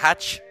A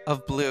Patch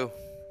of Blue.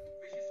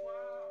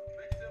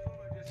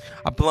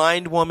 A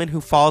blind woman who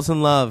falls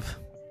in love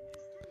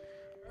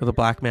with a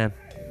black man.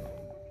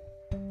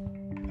 I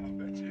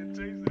bet you it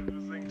tastes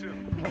interesting too.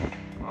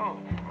 Oh,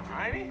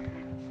 righty.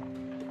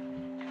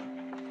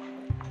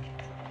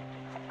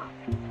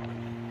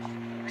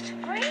 What's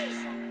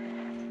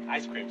freezing?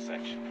 Ice cream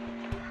section.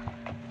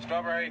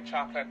 Strawberry,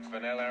 chocolate,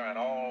 vanilla, and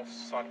all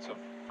sorts of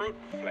fruit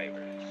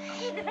flavors.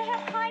 Hey, do they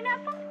have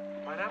pineapple?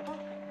 Pineapple?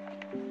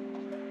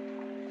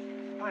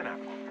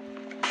 Pineapple.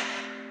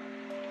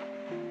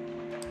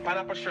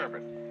 Pineapple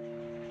sherbet.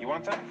 You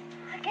want that?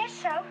 I guess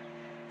so.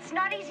 It's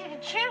not easy to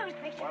choose.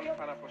 Makes you feel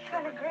pineapple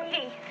kind of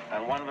greedy.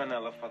 And one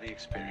vanilla for the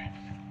experience.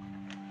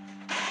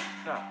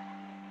 Now,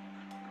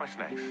 what's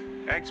next?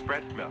 Eggs,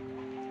 bread, milk.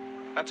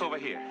 That's over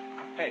here.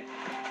 Hey,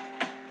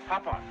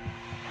 hop on.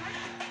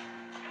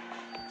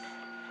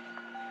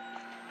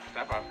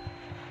 Step up.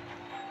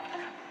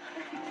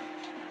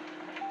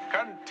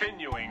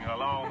 Continuing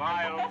along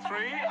aisle 3,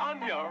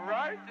 on your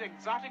right,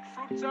 exotic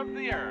fruits of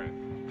the earth.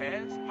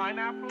 Pears,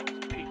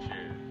 pineapples,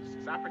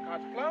 peaches,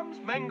 apricots, plums,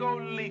 mango,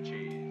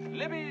 lychees,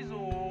 Libby's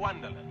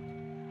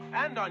Wonderland.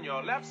 And on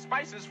your left,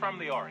 spices from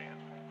the Orient.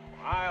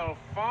 Aisle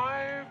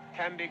 5,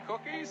 candy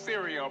cookies,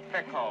 cereal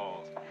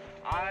pickles.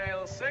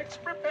 Aisle 6,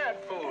 prepared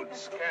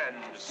foods,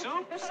 canned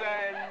soups,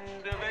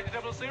 and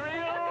vegetable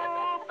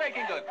cereal,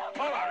 baking goods.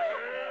 Hold on.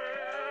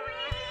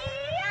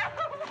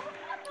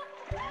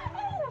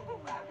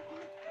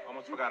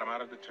 Almost forgot I'm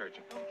out of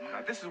detergent.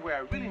 Now, this is where I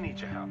really need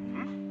your help.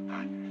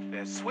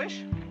 There's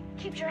Swish.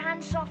 Keeps your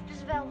hands soft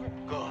as velvet.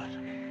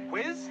 Good.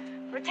 Whiz.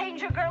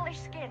 Retains your girlish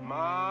skin.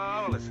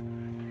 Marvelous.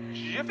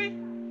 Jiffy.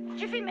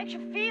 Jiffy makes you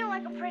feel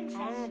like a princess.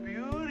 Oh,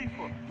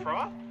 beautiful.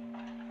 Froth.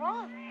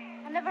 Froth?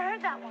 I never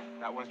heard that one.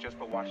 That one's just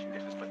for washing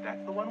dishes, but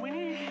that's the one we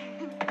need.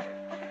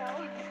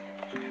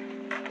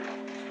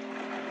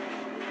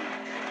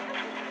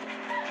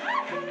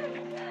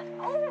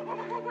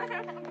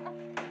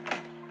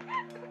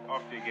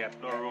 Off you get.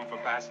 No room for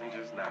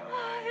passengers now.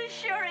 Oh, this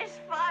sure is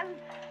fun.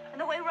 And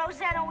the way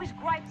Roseanne always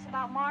gripes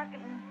about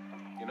marketing.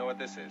 You know what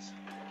this is?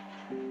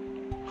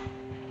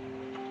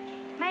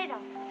 Made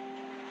of.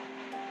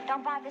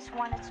 Don't buy this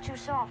one. It's too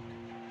soft.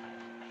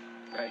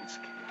 Thanks,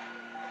 kid.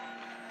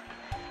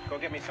 Go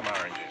get me some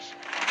oranges.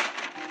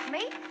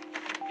 Me?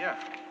 Yeah.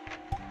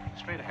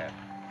 Straight ahead.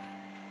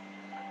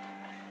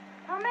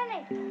 How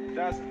many?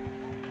 Dozen.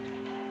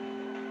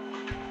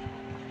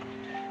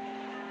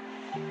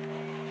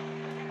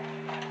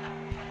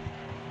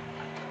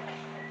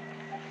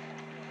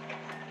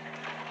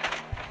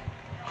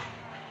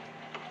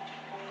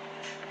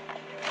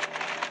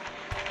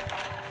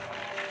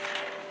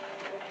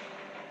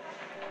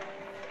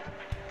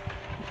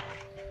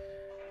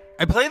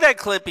 I play that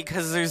clip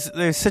because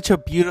there's such a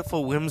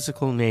beautiful,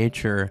 whimsical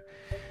nature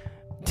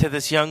to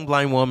this young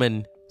blind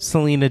woman,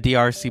 Selena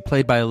D'Arcy,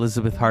 played by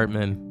Elizabeth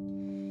Hartman,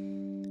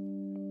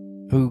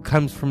 who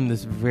comes from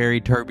this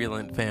very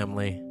turbulent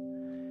family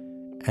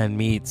and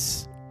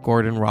meets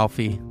Gordon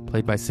Ralphie,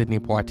 played by Sidney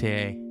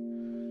Poitier,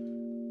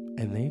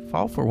 and they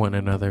fall for one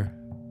another.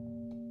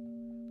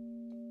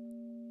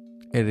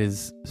 It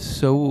is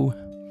so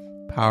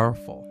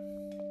powerful.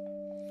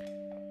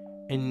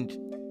 And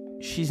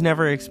she's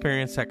never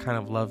experienced that kind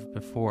of love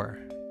before.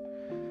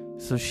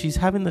 So she's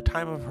having the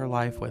time of her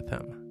life with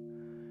him.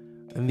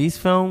 And these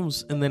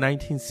films in the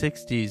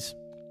 1960s,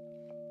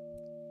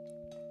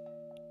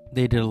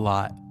 they did a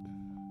lot.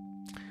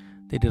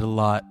 They did a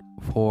lot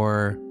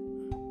for...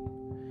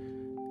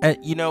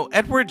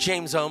 Edward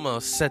James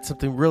Olmos said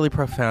something really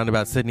profound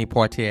about Sidney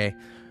Poitier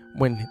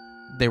when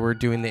they were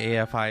doing the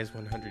AFI's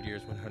 100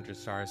 Years, 100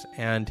 Stars.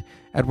 And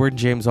Edward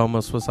James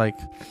Olmos was like,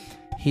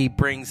 he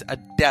brings a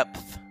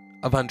depth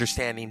of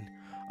understanding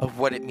of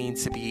what it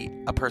means to be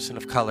a person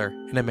of color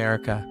in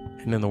America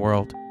and in the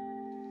world.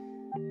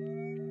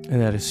 And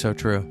that is so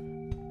true.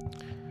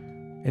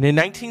 And in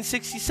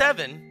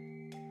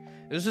 1967,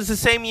 this was the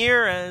same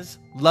year as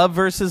Love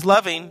versus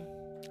Loving,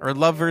 or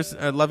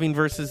Loving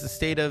versus the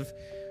state of,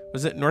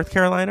 was it North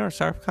Carolina or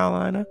South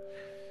Carolina?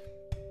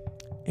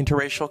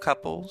 Interracial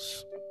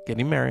couples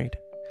getting married.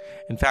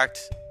 In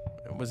fact,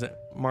 was it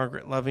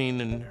Margaret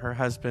Loving and her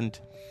husband?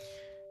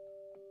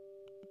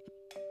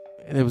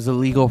 It was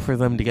illegal for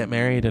them to get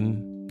married,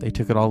 and they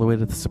took it all the way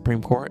to the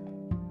Supreme Court,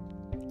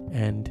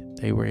 and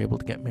they were able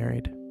to get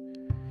married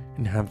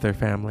and have their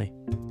family,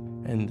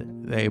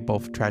 and they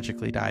both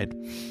tragically died.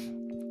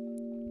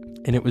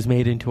 And it was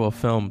made into a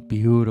film,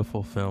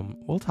 beautiful film.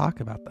 We'll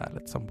talk about that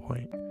at some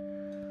point.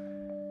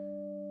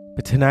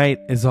 But tonight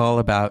is all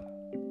about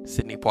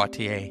Sidney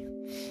Poitier,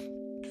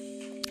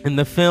 and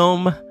the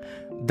film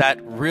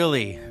that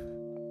really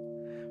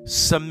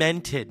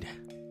cemented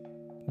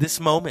this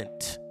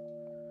moment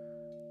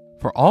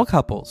for all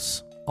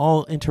couples,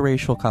 all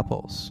interracial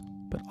couples,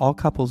 but all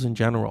couples in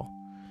general.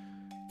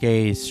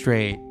 Gay,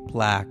 straight,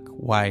 black,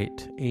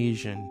 white,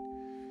 Asian,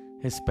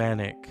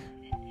 Hispanic,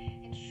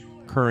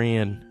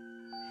 Korean.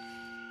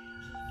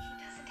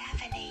 He doesn't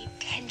have any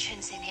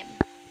tensions in him.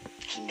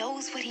 He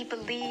knows what he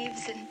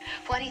believes and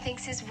what he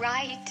thinks is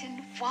right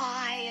and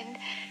why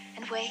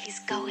and where he's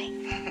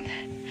going.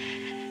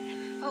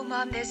 Oh,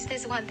 Mom,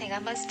 there's one thing I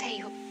must tell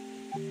you.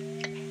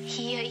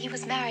 He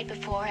was married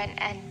before,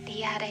 and he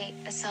had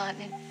a son,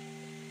 and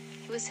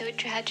it was so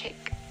tragic.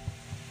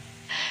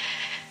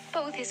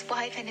 Both his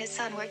wife and his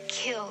son were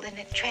killed in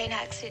a train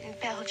accident in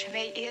Belgium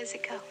 8 years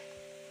ago.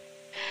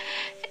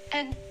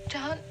 And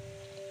John,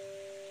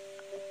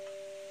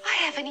 I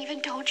haven't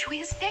even told you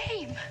his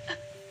name.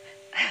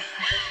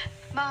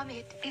 Mom,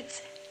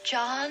 it's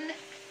John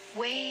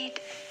Wade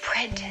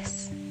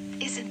Prentice.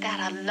 Isn't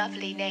that a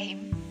lovely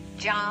name?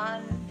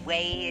 John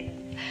Wade.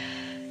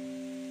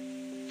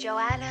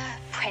 Joanna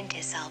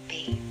Prentice I'll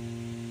be.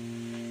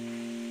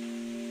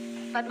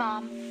 But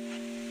Mom,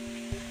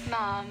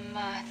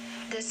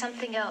 there's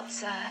something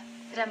else that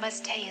I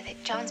must tell you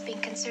that John's been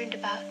concerned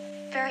about,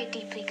 very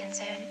deeply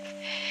concerned.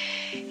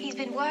 He's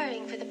been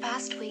worrying for the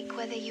past week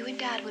whether you and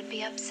Dad would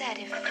be upset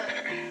if...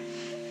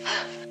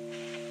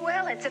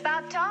 Well, it's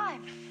about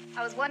time.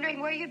 I was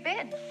wondering where you'd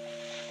been.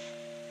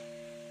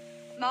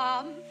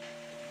 Mom,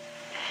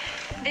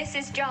 this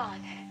is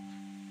John.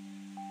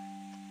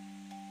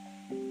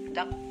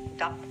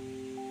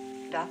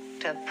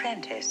 Dr.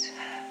 Prentice,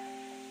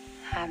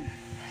 I'm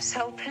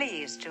so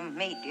pleased to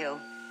meet you.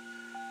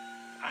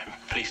 I'm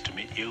pleased to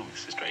meet you,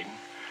 Mrs. Drayton.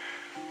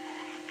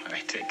 I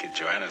take it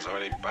Joanna's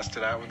already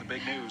busted out with the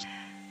big news.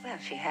 Well,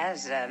 she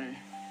has,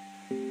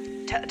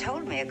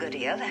 told me a good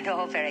deal, and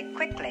all very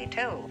quickly,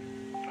 too.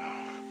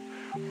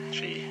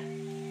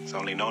 She's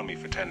only known me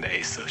for 10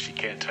 days, so she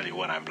can't tell you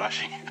when I'm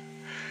blushing.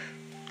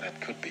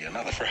 That could be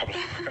another problem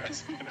for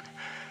us, you know.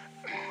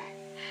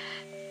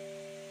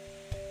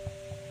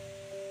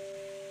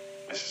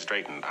 Mrs.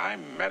 Drayton,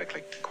 I'm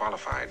medically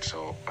qualified,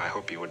 so I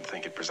hope you wouldn't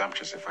think it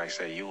presumptuous if I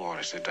say you ought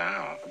to sit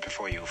down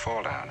before you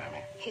fall down, I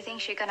mean. He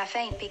thinks you're gonna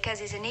faint because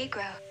he's a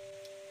Negro.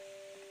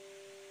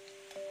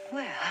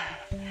 Well,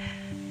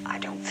 I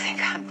don't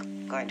think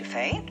I'm going to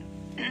faint.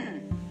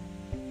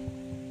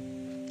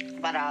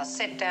 But I'll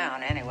sit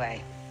down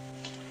anyway.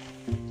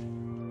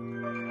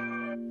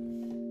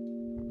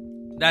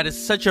 That is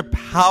such a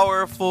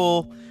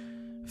powerful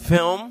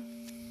film.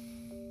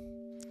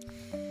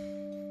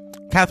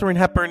 Katharine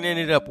Hepburn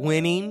ended up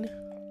winning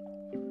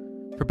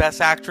for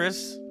Best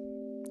Actress.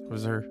 It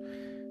was her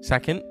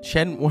second. She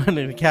hadn't won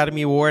an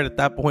Academy Award at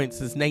that point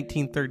since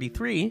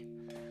 1933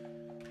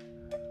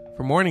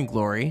 for Morning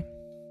Glory.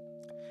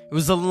 It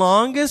was the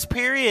longest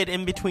period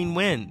in between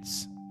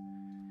wins.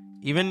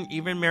 Even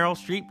Meryl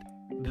Streep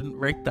didn't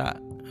break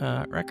that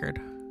record.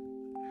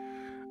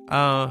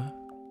 And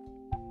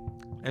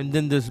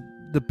then there's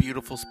the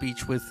beautiful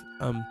speech with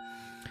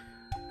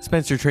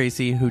Spencer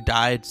Tracy, who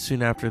died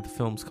soon after the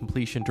film's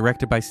completion,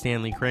 directed by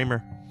Stanley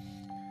Kramer.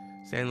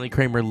 Stanley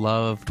Kramer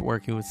loved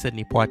working with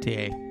Sidney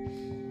Poitier.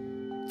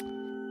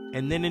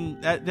 And then in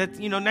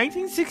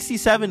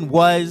 1967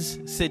 was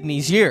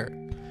Sidney's year.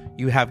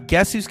 You have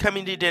Guess Who's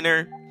Coming to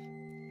Dinner,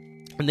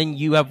 and then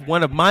you have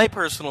one of my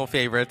personal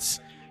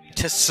favorites,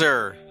 To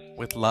Sir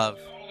with Love.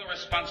 All the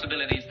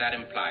responsibilities that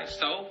implies.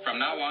 So, from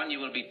now on, you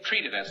will be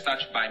treated as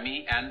such by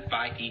me and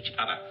by each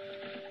other.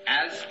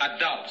 As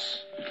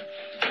adults.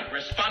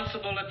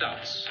 Responsible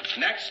adults.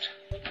 Next,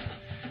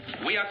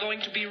 we are going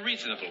to be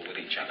reasonable with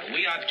each other.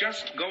 We are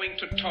just going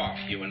to talk,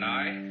 you and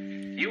I.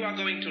 You are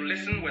going to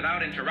listen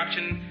without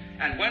interruption,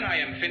 and when I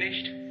am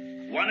finished,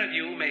 one of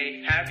you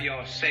may have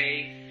your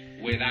say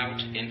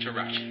without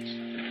interruptions.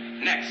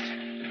 Next.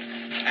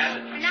 Now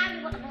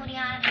we've got the morning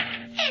hour.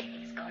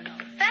 Everything's gone on.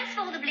 First of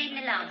all, the bleeding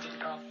alarms had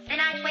gone. Then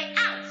I had to wait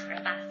hours for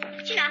a bus.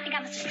 But you know, I think I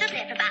must have stood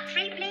there for about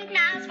 3 bleeding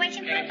hours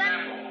waiting for a bus.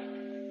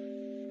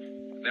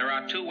 There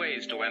are 2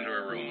 ways to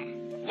enter a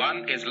room.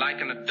 One is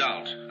like an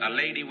adult, a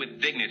lady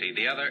with dignity.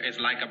 The other is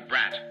like a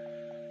brat.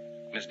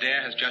 Miss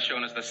Dare has just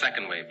shown us the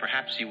second way.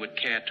 Perhaps you would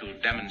care to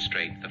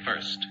demonstrate the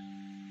first.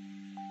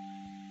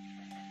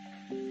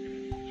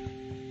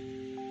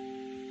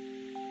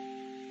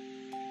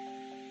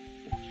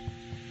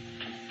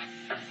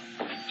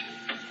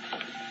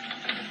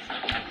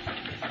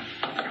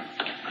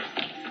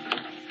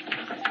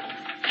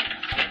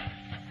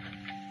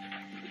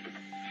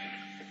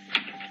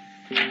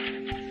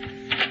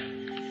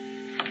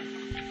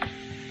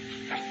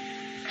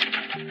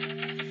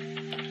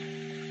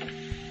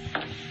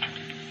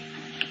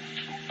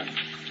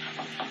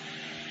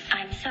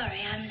 I'm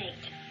sorry, I'm late.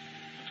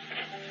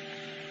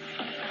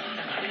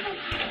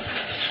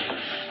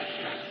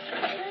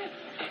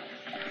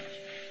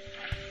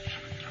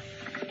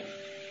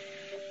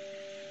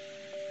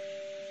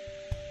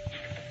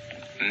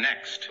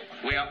 Next,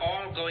 we are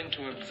all going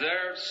to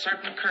observe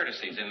certain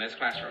courtesies in this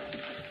classroom.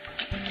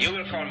 You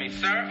will call me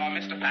Sir or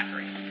Mr.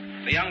 Thackeray.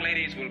 The young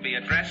ladies will be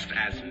addressed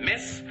as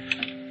Miss,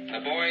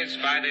 the boys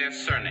by their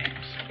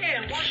surnames.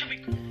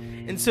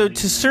 And so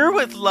To Sir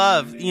with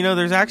Love,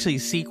 there's actually a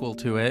sequel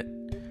to it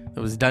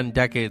that was done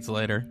decades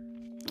later.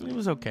 It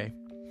was okay.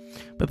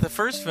 But the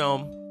first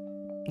film,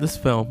 this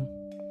film,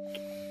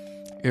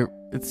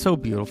 it's so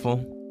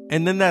beautiful.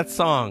 And then that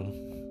song,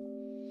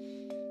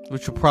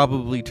 which will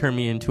probably turn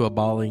me into a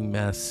bawling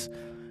mess.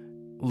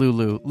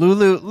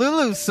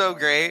 Lulu's so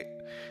great.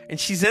 And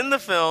she's in the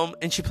film,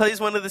 and she plays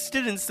one of the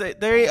students that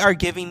they are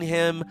giving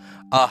him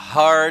a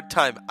hard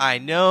time. I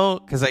know,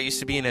 because I used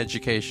to be in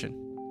education.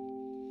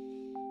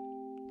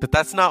 But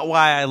that's not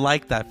why I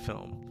like that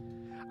film.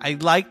 I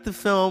like the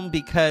film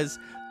because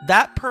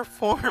that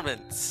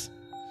performance,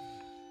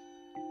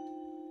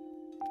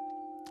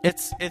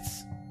 it's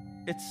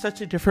such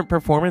a different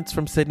performance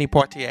from Sidney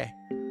Poitier.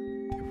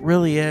 It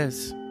really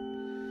is.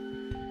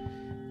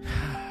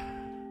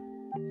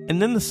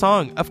 And then the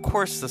song, of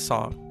course the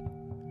song.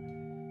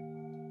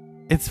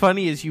 It's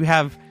funny is you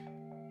have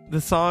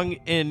the song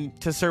in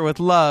To Sir with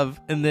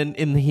Love, and then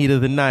In the Heat of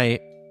the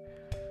Night,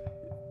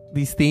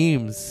 these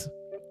themes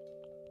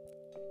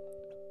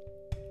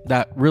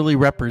that really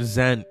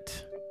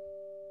represent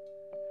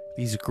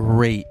these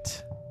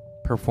great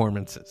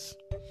performances.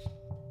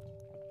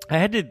 I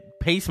had to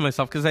pace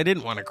myself because I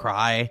didn't want to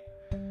cry.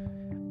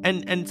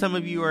 And some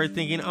of you are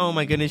thinking, oh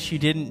my goodness, you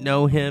didn't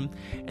know him.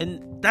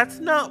 And that's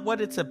not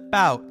what it's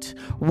about.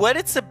 What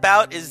it's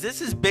about is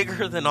this is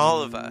bigger than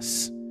all of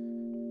us.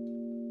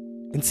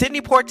 And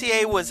Sidney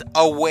Poitier was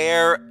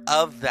aware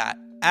of that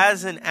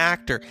as an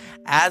actor,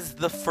 as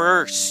the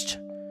first,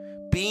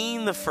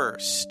 being the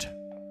first.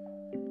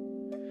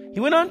 He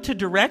went on to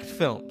direct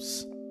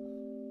films.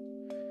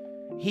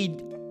 He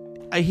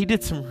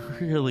did some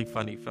really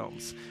funny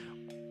films.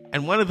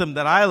 And one of them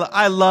that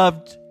I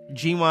loved,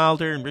 Gene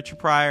Wilder and Richard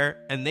Pryor,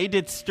 and they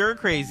did Stir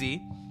Crazy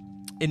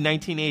in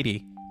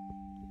 1980.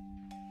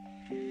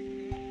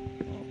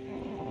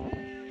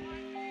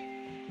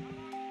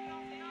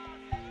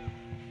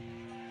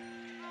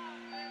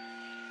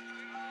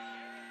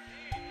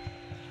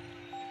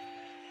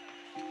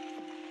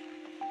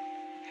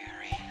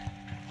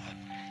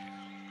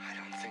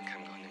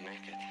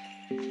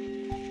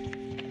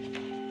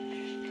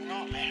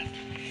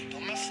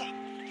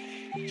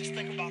 Just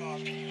think about our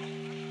people.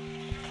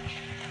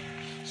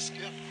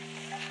 Skip,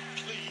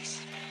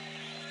 please.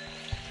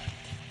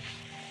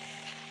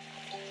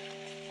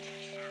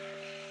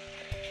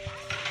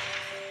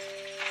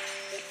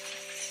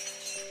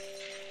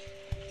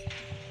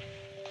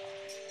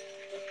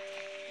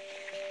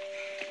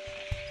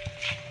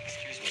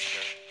 Excuse me,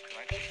 sir. Could I...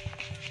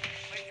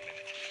 Wait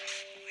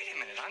a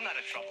minute. I'm not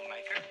a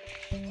troublemaker.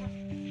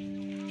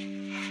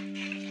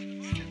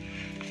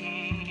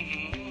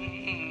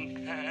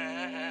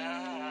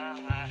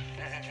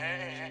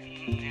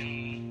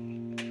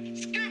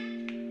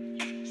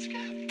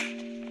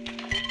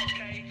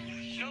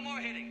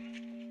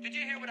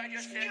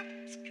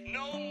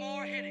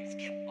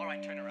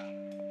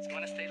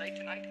 night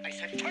tonight? I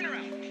said turn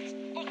around.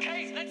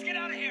 Okay, let's get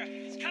out of here.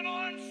 Come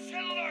on,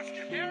 Silver.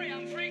 Harry,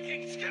 I'm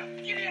freaking.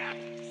 Yeah.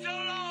 So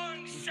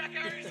long,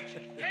 suckers.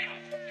 Hey,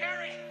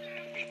 Harry.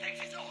 He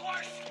thinks he's a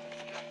horse.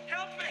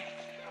 Help me.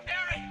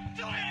 Harry,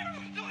 don't hit him.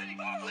 Don't hit him.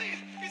 Please.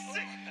 He's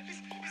sick.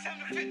 He's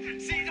having a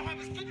fit. See, you don't have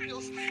his fit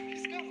pills.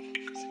 He's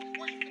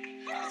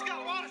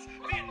got Wallace.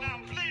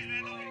 Vietnam, please,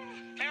 man. Don't hit him.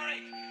 Harry,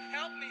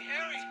 help me.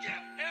 Harry.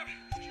 Harry.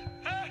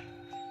 Hey.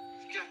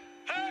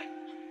 Hey.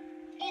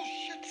 Oh,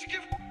 shit.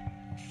 Skip.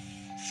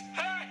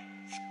 Hey.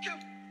 Skip.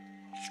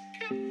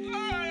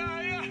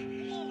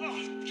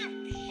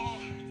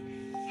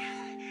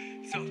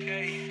 It's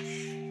okay.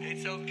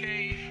 It's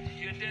okay.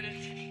 You did it.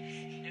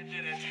 You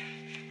did it.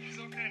 He's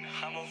okay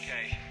now. I'm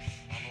okay.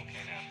 I'm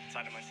okay now.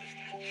 Inside of my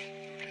sister.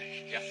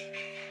 Okay. Yes.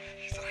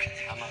 He's okay.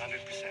 I'm 100%.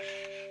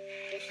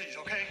 Please,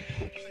 okay?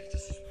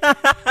 Please.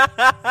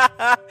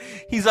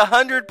 He's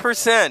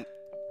 100%.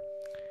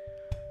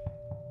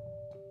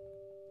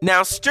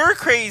 Now, Stir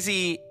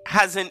Crazy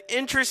has an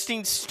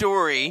interesting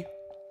story.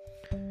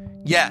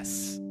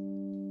 Yes.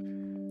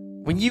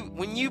 When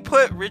you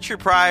put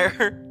Richard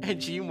Pryor and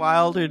Gene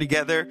Wilder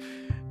together,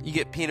 you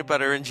get peanut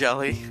butter and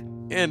jelly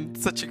in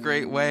such a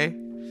great way,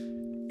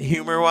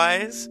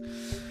 humor-wise.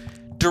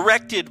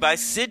 Directed by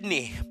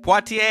Sidney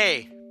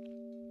Poitier,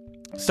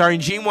 starring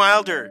Gene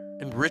Wilder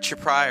and Richard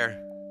Pryor.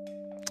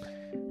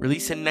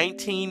 Released in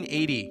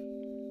 1980.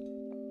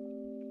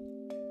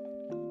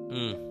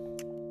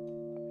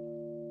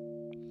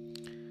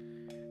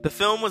 The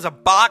film was a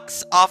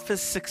box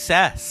office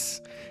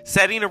success,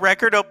 setting a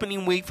record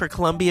opening week for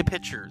Columbia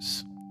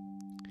Pictures.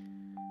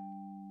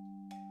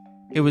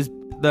 It was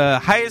the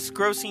highest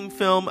grossing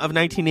film of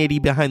 1980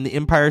 behind The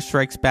Empire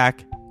Strikes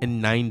Back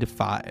and 9 to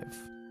 5.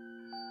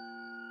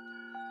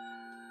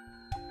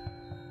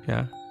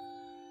 Yeah.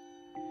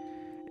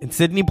 And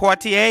Sidney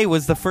Poitier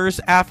was the first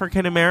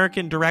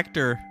African-American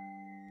director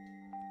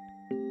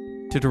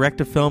to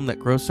direct a film that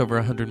grossed over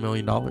 $100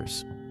 million.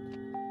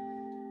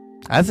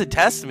 That's a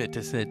testament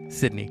to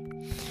Sidney.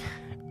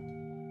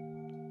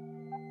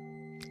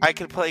 I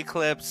could play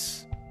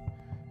clips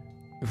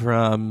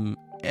from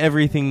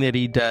everything that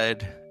he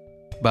did,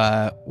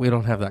 but we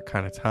don't have that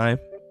kind of time.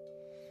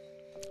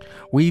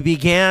 We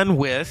began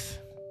with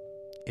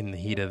In the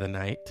Heat of the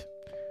Night,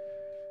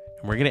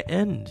 and we're going to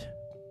end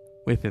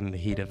with In the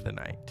Heat of the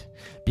Night,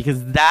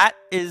 because that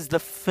is the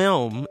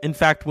film. In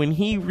fact, when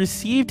he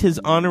received his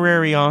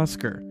honorary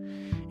Oscar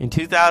in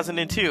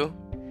 2002,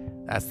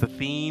 that's the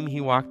theme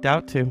he walked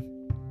out to.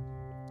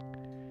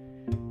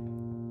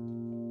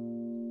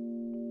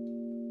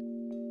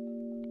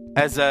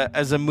 As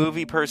a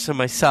movie person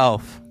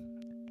myself,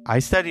 I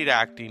studied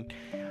acting.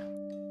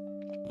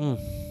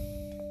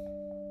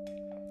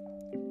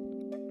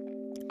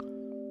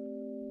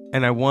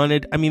 And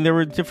there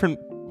were different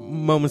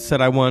moments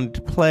that I wanted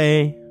to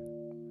play.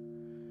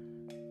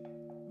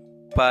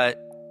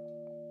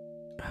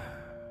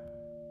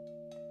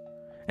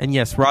 And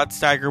yes, Rod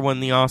Steiger won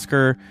the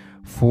Oscar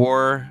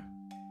for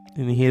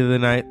In the Heat of the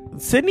Night.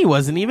 Sidney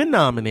wasn't even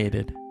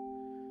nominated.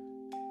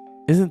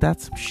 Isn't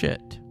that some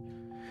shit?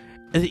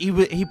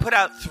 He put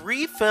out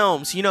 3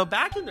 films. You know,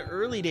 back in the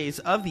early days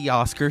of the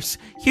Oscars,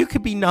 you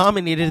could be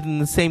nominated in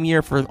the same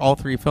year for all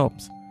 3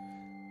 films.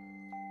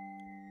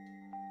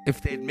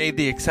 If they'd made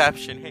the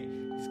exception, hey,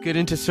 he's good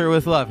in To Sir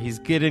With Love, he's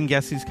good in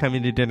Guess Who's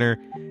Coming to Dinner,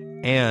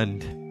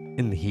 and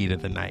In the Heat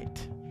of the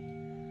Night.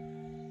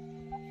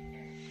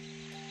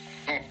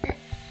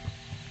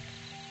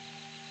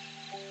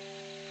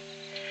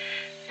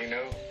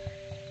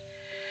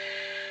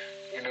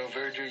 You know,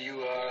 Virgil,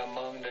 you are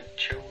among the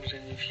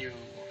chosen few.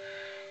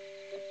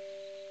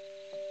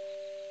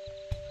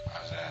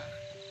 How's that?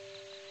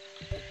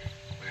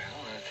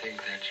 Well, I think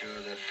that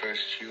you're the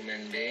first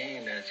human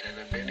being that's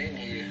ever been in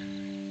here.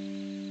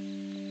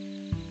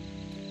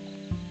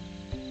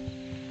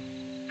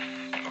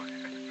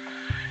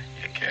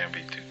 You can't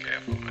be too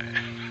careful,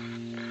 man.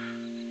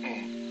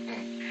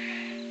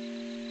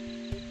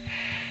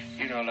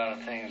 You know a lot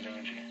of things,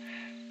 don't you?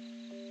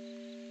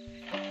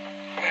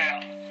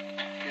 Well,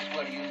 just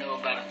what do you know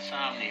about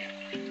insomnia?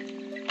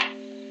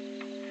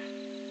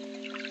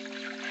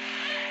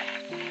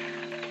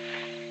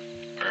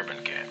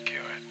 Bourbon can't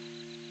cure it.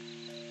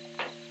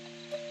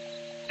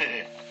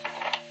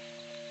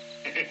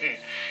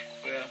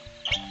 Well,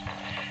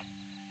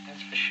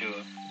 that's for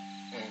sure.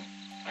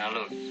 Now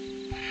look,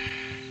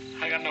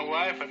 I got no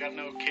wife, I got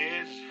no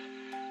kids.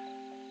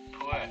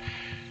 Boy,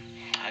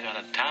 I got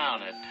a town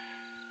that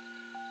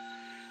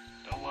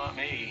don't want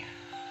me.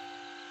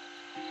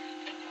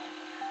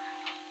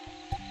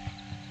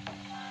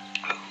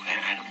 Oh,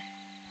 and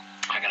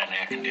I got an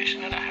air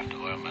conditioner that I have to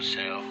wear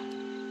myself.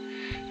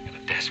 I got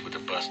a desk with a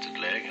busted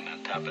leg, and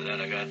on top of that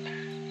I got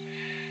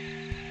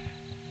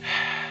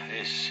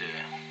this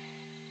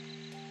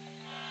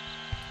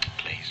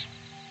place.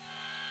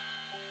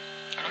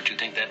 Don't you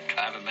think that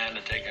drive a man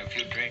to take a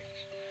few drinks?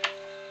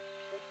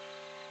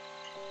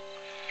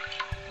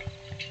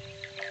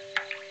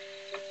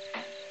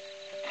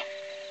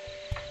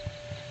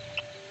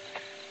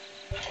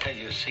 I'll tell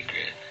you a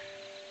secret.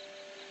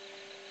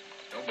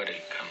 Nobody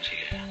comes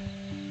here.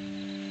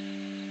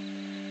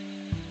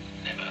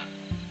 Never.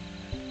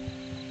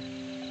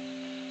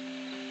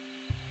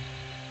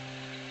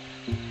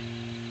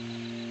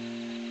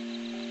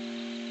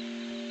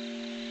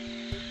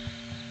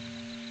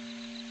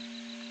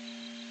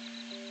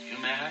 You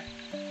married?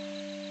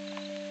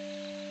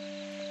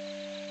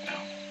 No.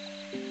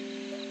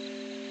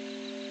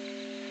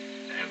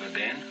 Ever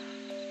been?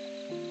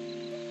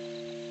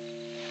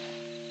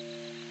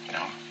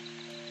 No.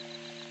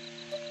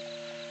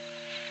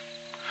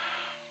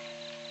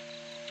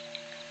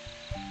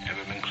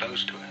 Ever been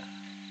close to it?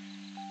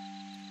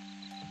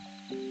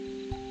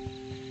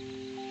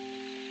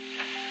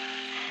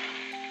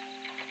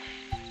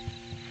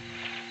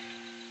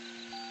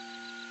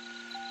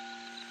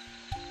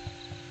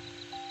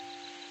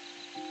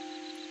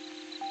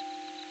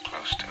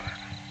 Close to it.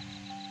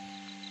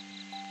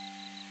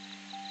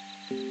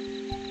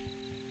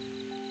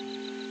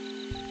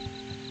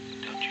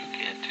 Don't you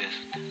get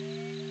just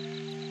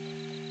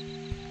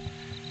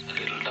a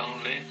little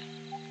lonely?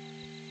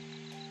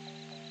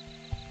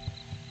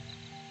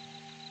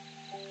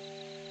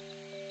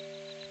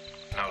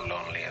 No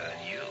lonelier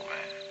than you,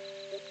 man.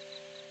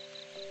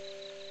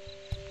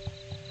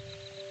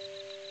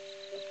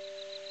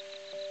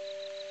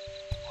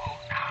 Oh,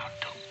 now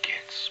don't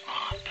get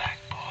smart, black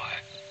boy.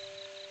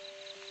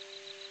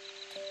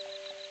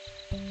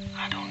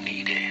 I don't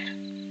need it.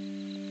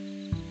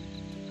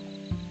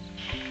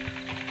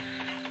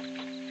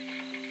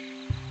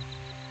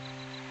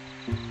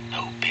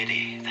 No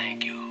pity,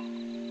 thank you.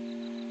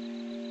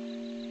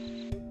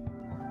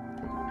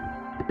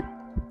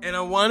 And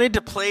I wanted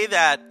to play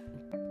that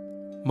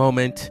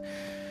moment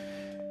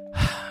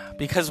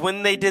because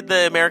when they did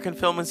the American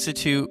Film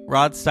Institute,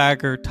 Rod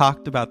Steiger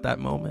talked about that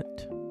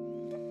moment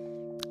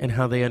and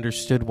how they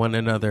understood one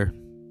another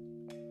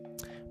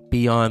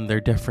beyond their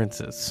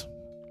differences.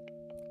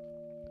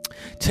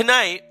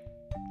 Tonight,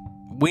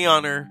 we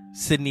honor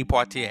Sidney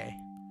Poitier.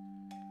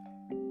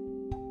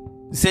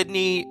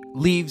 Sidney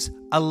leaves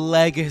a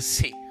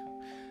legacy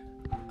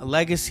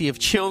of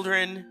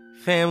children,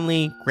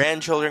 family,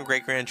 grandchildren,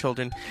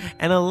 great-grandchildren,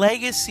 and a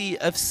legacy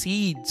of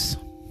seeds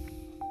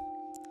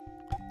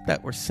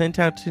that were sent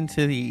out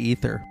into the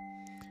ether.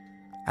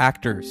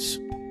 Actors,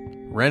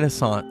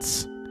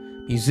 Renaissance,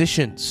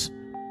 musicians,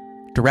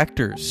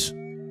 directors.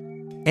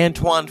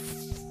 Antoine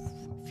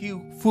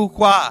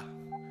Fuqua,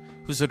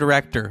 who's a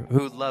director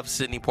who loves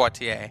Sidney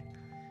Poitier.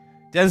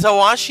 Denzel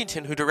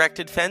Washington, who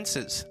directed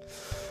Fences.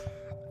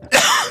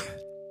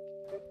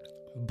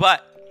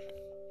 But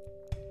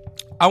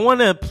I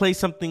want to play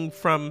something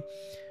from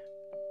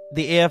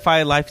the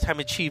AFI Lifetime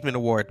Achievement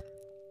Award.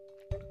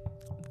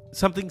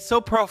 Something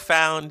so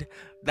profound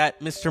that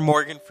Mr.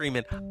 Morgan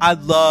Freeman. I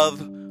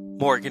love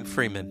Morgan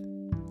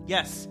Freeman.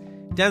 Yes,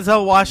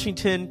 Denzel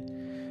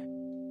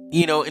Washington,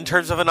 you know, in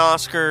terms of an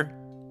Oscar,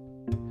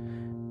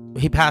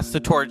 he passed the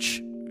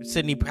torch.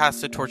 Sidney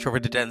passed the torch over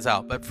to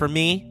Denzel. But for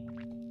me,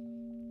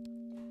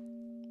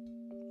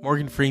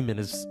 Morgan Freeman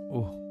is...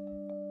 Ooh.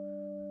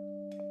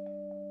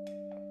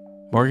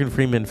 Morgan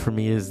Freeman, for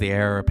me, is the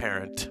heir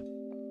apparent.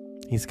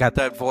 He's got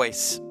that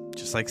voice,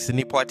 just like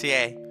Sidney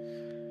Poitier.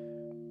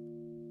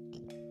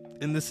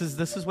 And this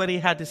is what he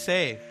had to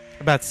say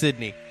about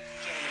Sidney.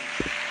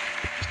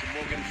 Mr.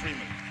 Morgan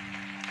Freeman.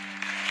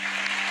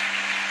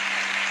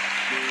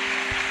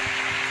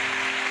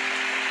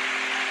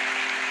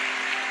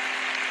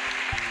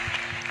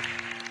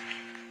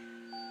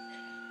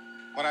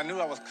 When I knew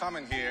I was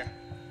coming here,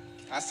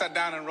 I sat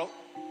down and wrote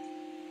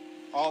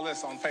all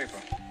this on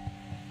paper.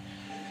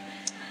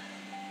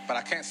 But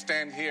I can't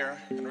stand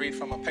here and read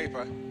from a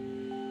paper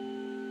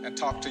and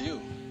talk to you.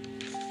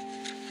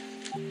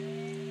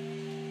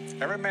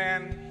 Every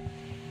man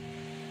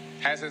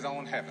has his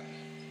own heaven.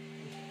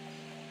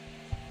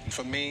 And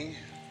for me,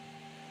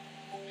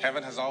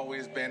 heaven has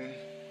always been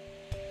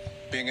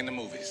being in the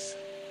movies.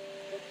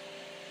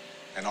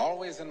 And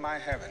always in my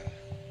heaven,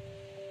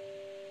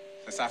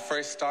 since I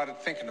first started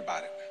thinking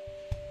about it,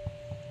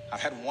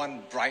 I've had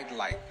one bright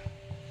light.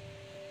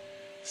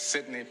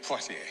 Sidney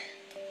Poitier.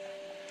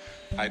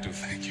 I do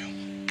thank you.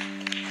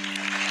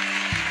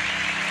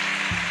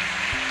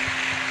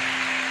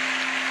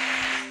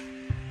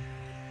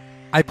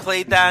 I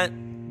played that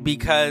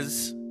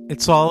because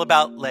it's all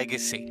about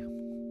legacy.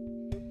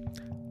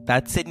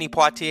 That's Sidney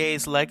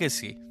Poitier's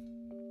legacy.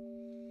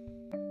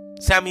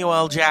 Samuel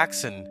L.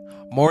 Jackson,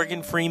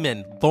 Morgan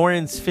Freeman,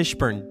 Lawrence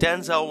Fishburne,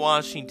 Denzel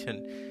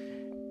Washington,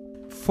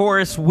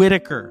 Forrest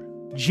Whitaker,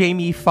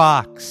 Jamie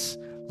Foxx,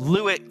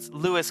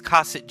 Louis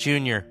Gossett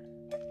Jr.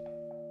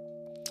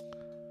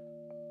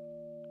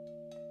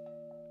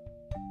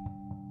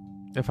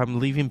 If I'm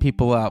leaving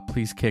people out,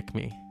 please kick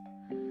me.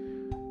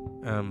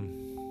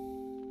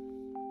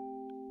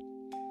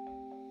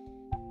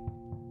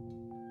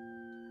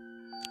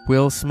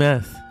 Will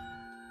Smith.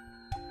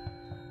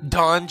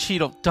 Don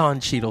Cheadle. Don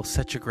Cheadle,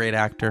 such a great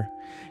actor.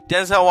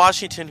 Denzel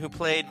Washington, who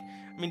played...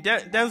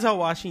 Denzel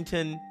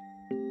Washington...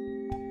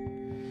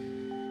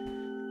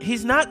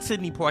 He's not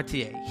Sidney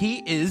Poitier. He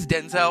is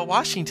Denzel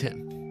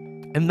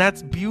Washington. And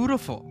that's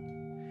beautiful.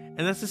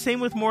 And that's the same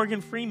with Morgan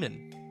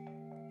Freeman.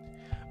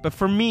 But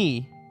for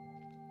me,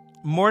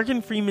 Morgan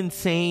Freeman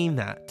saying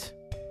that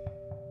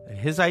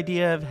his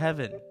idea of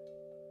heaven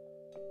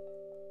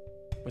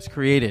was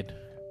created,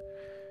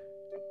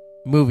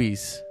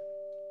 movies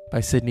by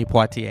Sidney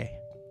Poitier,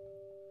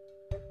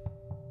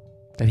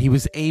 that he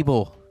was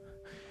able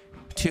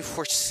to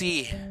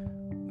foresee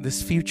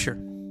this future.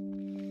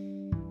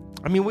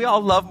 I mean, we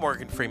all love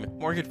Morgan Freeman.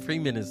 Morgan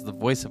Freeman is the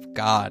voice of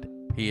God.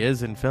 He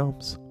is in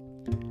films.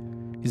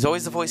 He's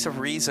always the voice of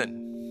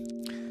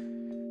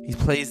reason. He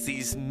plays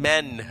these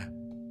men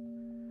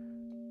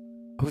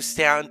who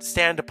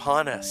stand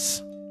upon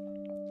us.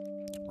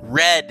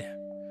 Red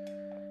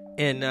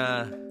in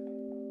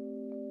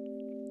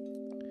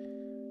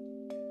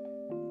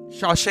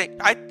Shawshank.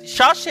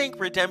 Shawshank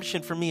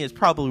Redemption for me is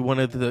probably one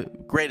of the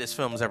greatest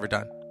films ever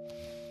done,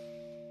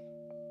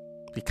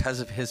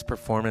 because of his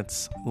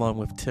performance along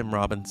with Tim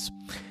Robbins.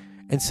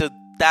 And so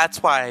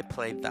that's why I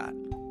played that.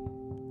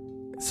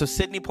 So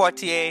Sidney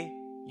Poitier,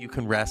 you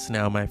can rest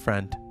now, my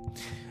friend.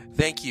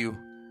 Thank you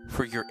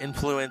for your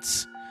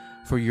influence,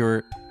 for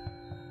your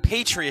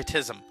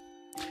patriotism.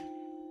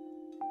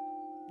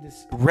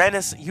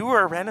 You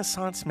were a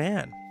Renaissance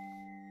man.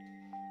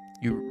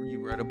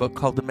 You wrote a book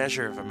called The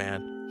Measure of a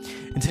Man.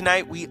 And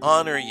tonight we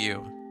honor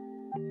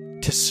you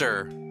to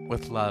Sir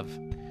with love.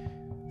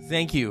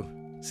 Thank you,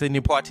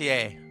 Sidney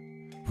Poitier,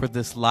 for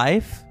this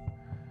life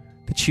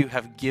that you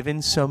have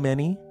given so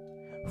many,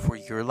 for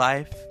your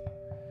life,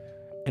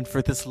 and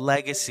for this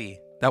legacy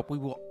that we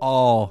will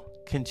all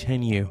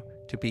continue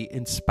to be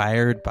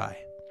inspired by.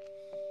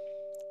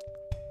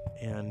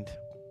 And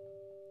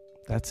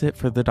that's it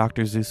for the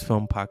Dr. Zeus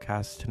Film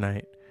Podcast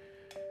tonight.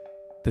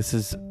 This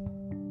was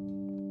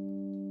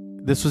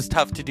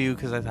tough to do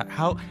because I thought,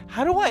 how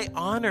do I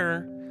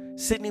honor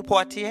Sidney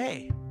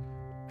Poitier?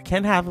 I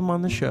can't have him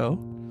on the show,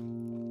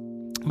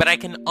 but I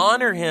can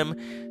honor him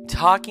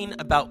talking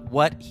about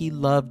what he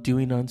loved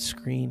doing on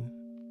screen,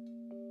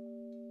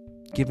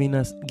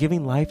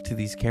 giving life to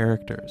these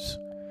characters,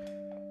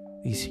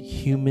 these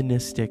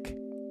humanistic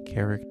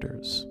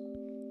characters.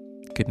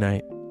 Good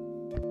night.